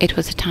 it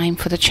was a time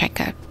for the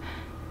checkup.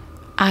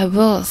 I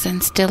was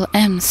and still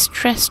am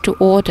stressed to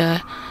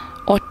order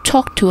or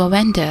talk to a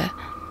vendor.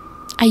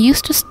 I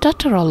used to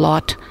stutter a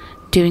lot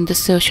during the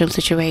social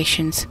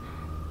situations,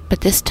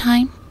 but this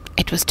time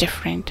it was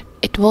different.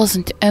 It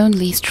wasn't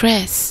only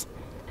stress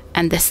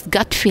and this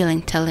gut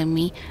feeling telling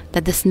me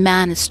that this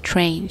man is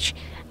strange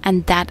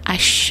and that I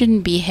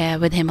shouldn't be here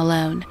with him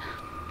alone.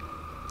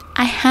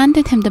 I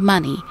handed him the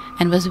money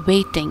and was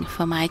waiting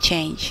for my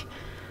change.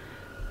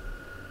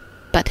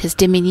 But his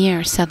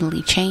demeanor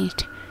suddenly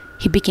changed.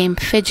 He became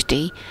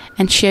fidgety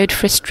and showed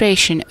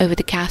frustration over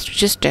the cash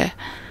register.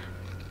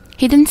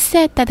 He then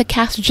said that the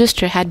cash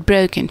register had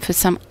broken for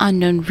some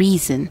unknown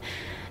reason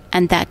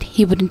and that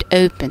he wouldn't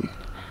open.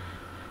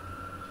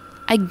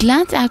 I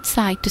glanced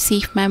outside to see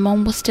if my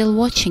mom was still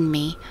watching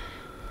me.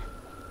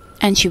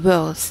 And she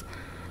was.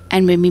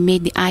 And when we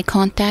made the eye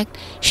contact,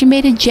 she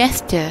made a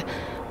gesture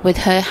with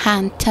her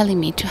hand telling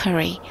me to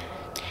hurry.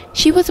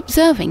 She was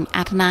observing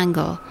at an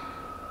angle,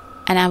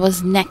 and I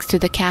was next to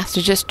the cash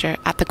register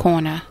at the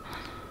corner.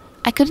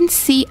 I couldn't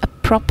see a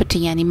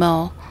property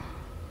anymore.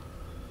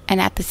 And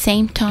at the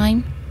same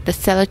time, the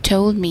seller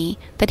told me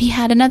that he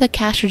had another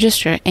cash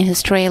register in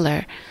his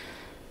trailer.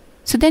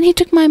 So then he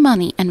took my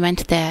money and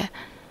went there.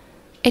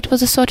 It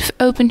was a sort of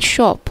open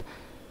shop,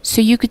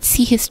 so you could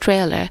see his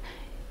trailer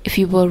if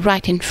you were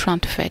right in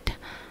front of it.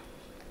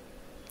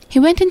 He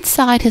went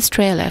inside his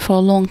trailer for a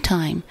long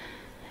time,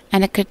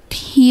 and I could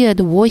hear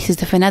the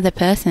voices of another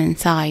person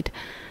inside.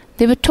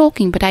 They were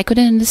talking, but I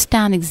couldn't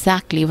understand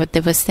exactly what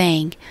they were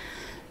saying.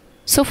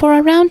 So for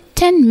around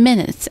 10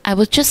 minutes, I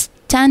was just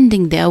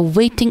standing there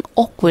waiting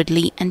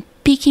awkwardly and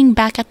peeking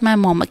back at my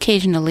mom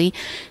occasionally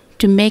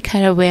to make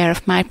her aware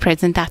of my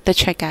presence at the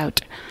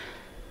checkout.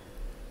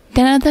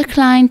 Then another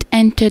client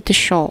entered the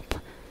shop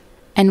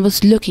and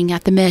was looking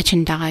at the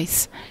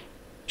merchandise.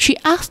 She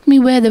asked me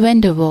where the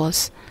vendor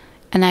was,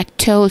 and I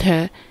told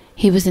her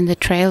he was in the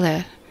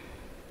trailer.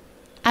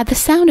 At the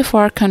sound of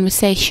our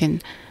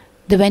conversation,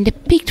 the vendor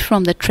peeked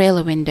from the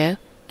trailer window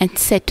and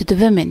said to the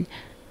woman,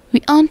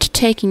 "We aren't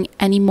taking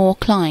any more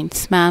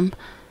clients, ma'am.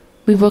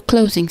 We were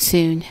closing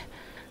soon."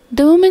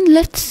 The woman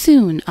left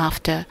soon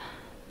after,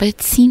 but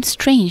it seemed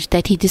strange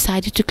that he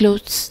decided to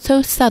close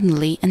so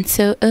suddenly and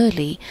so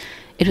early.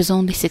 It was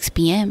only 6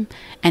 p.m.,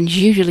 and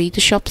usually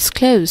the shop is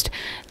closed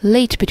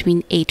late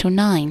between 8 or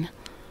 9.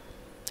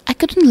 I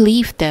couldn't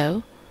leave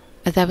though,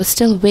 as I was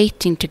still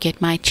waiting to get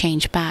my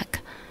change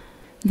back.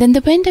 Then the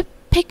vendor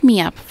picked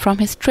me up from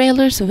his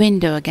trailer's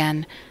window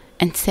again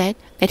and said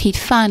that he'd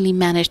finally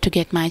managed to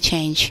get my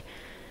change.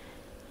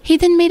 He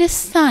then made a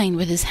sign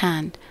with his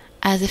hand,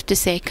 as if to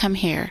say, "Come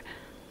here."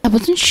 I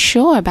wasn't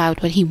sure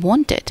about what he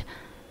wanted,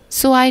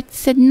 so I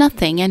said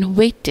nothing and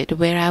waited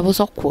where I was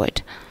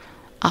awkward.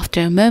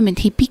 After a moment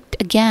he peeked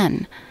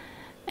again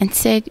and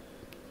said,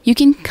 "You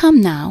can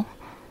come now."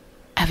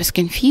 I was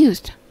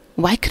confused.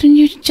 Why couldn't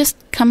you just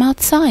come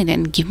outside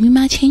and give me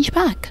my change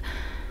back?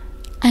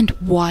 And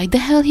why the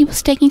hell he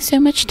was taking so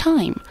much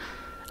time?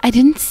 I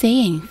didn't say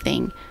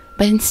anything,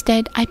 but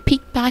instead I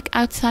peeked back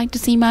outside to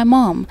see my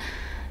mom.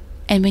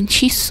 And when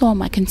she saw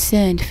my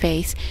concerned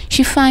face,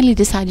 she finally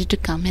decided to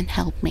come and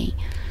help me.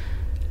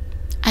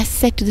 I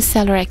said to the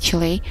seller,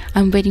 "Actually,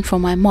 I'm waiting for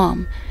my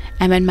mom."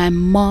 And when my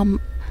mom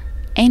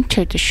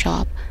entered the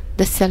shop,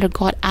 the seller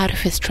got out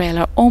of his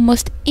trailer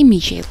almost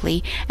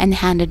immediately and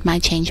handed my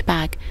change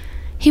back.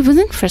 He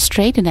wasn't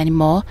frustrated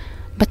anymore,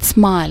 but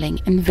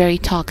smiling and very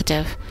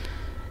talkative,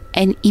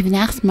 and even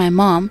asked my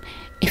mom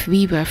if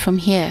we were from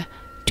here,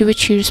 to which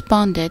she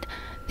responded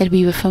that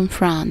we were from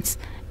France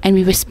and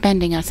we were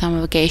spending our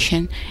summer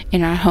vacation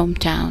in our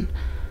hometown.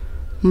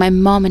 My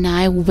mom and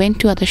I went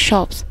to other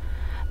shops,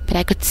 but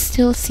I could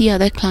still see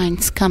other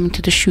clients coming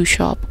to the shoe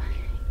shop,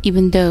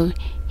 even though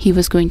he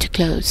was going to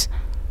close.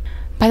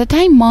 By the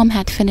time Mom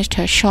had finished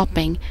her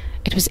shopping,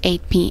 it was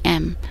 8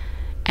 p.m.,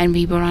 and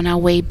we were on our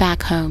way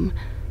back home.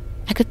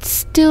 I could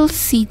still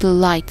see the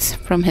lights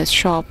from his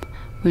shop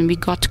when we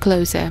got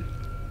closer.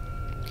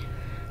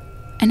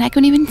 And I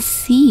could even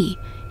see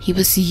he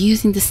was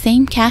using the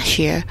same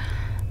cashier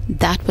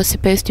that was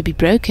supposed to be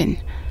broken.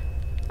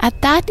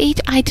 At that age,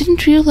 I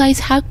didn't realize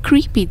how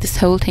creepy this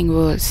whole thing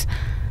was.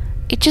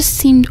 It just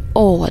seemed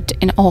odd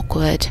and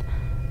awkward.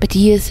 But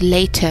years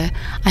later,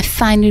 I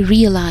finally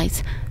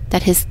realized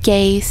that his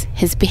gaze,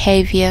 his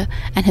behavior,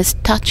 and his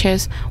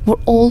touches were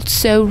all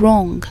so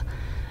wrong.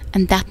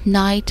 And that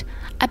night,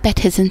 I bet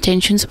his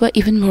intentions were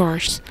even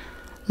worse.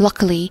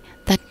 Luckily,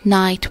 that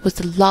night was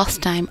the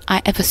last time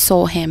I ever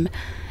saw him,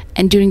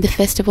 and during the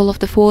festival of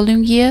the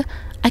following year,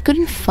 I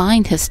couldn't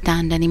find his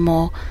stand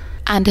anymore,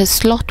 and his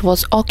slot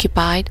was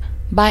occupied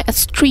by a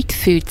street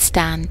food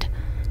stand.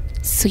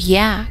 So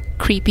yeah,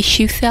 creepy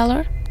shoe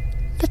seller,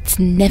 let's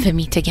never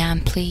meet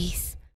again, please.